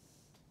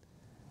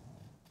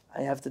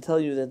 I have to tell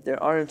you that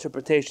there are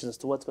interpretations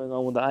to what's going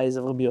on with the eyes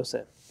of Rabbi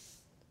Yosef.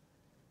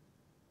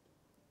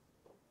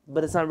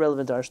 But it's not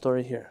relevant to our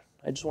story here.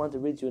 I just want to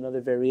read you another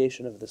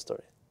variation of the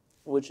story,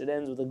 which it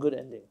ends with a good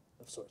ending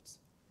of sorts.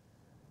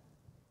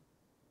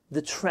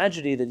 The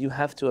tragedy that you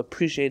have to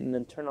appreciate and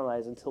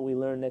internalize until we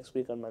learn next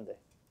week on Monday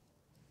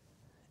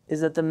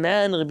is that the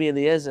man Rabbi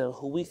Eliezer,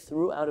 who we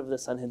threw out of the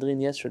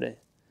Sanhedrin yesterday,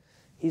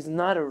 he's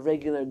not a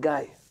regular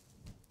guy.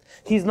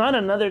 He's not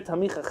another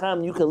Talmid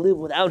Chacham you can live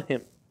without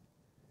him.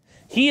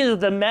 He is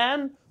the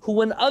man who,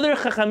 when other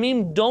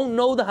Chachamim don't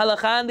know the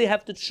halakha and they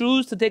have to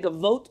choose to take a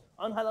vote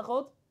on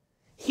halachot,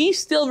 he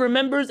still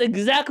remembers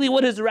exactly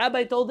what his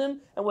rabbi told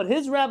him, and what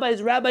his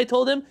rabbi's rabbi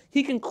told him,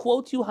 he can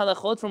quote you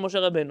halachot from Moshe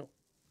Rabbeinu.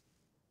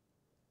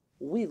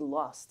 We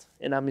lost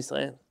in Am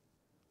Yisrael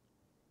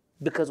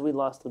because we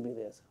lost Rabbi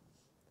Eliezer.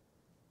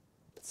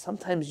 But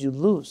sometimes you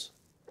lose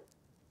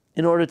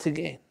in order to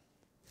gain.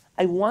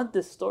 I want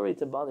this story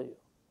to bother you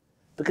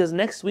because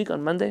next week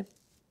on Monday,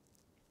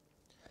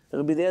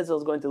 Rabbi Eliezer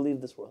is going to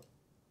leave this world.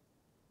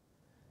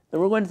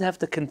 And we're going to have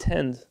to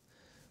contend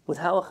with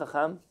how a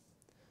Chacham,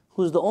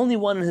 who's the only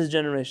one in his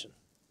generation,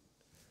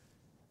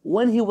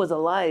 when he was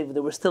alive,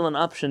 there was still an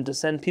option to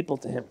send people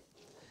to him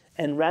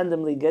and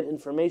randomly get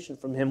information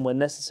from him when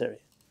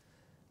necessary.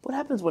 What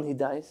happens when he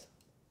dies?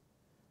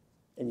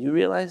 And you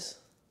realize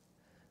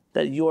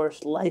that your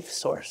life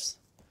source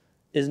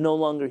is no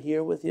longer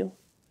here with you?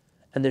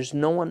 and there's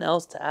no one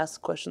else to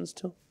ask questions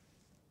to?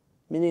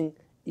 Meaning,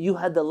 you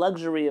had the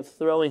luxury of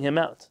throwing him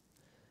out.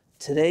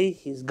 Today,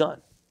 he's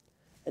gone.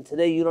 And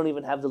today, you don't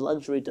even have the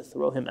luxury to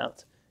throw him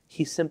out.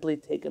 He's simply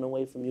taken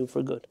away from you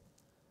for good.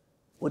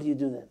 What do you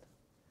do then?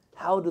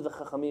 How do the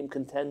Chachamim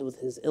contend with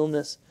his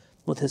illness,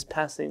 with his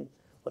passing?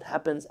 What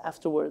happens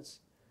afterwards?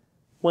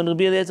 When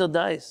Rabbi Eliezer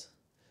dies,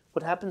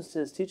 what happens to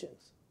his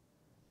teachings?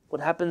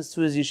 What happens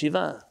to his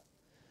yeshiva?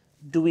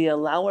 Do we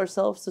allow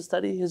ourselves to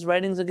study his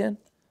writings again?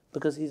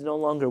 Because he's no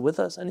longer with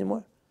us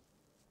anymore?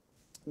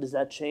 Does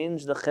that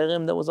change the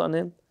cherem that was on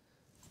him?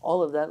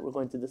 All of that we're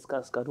going to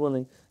discuss, God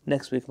willing,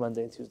 next week,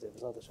 Monday and Tuesday.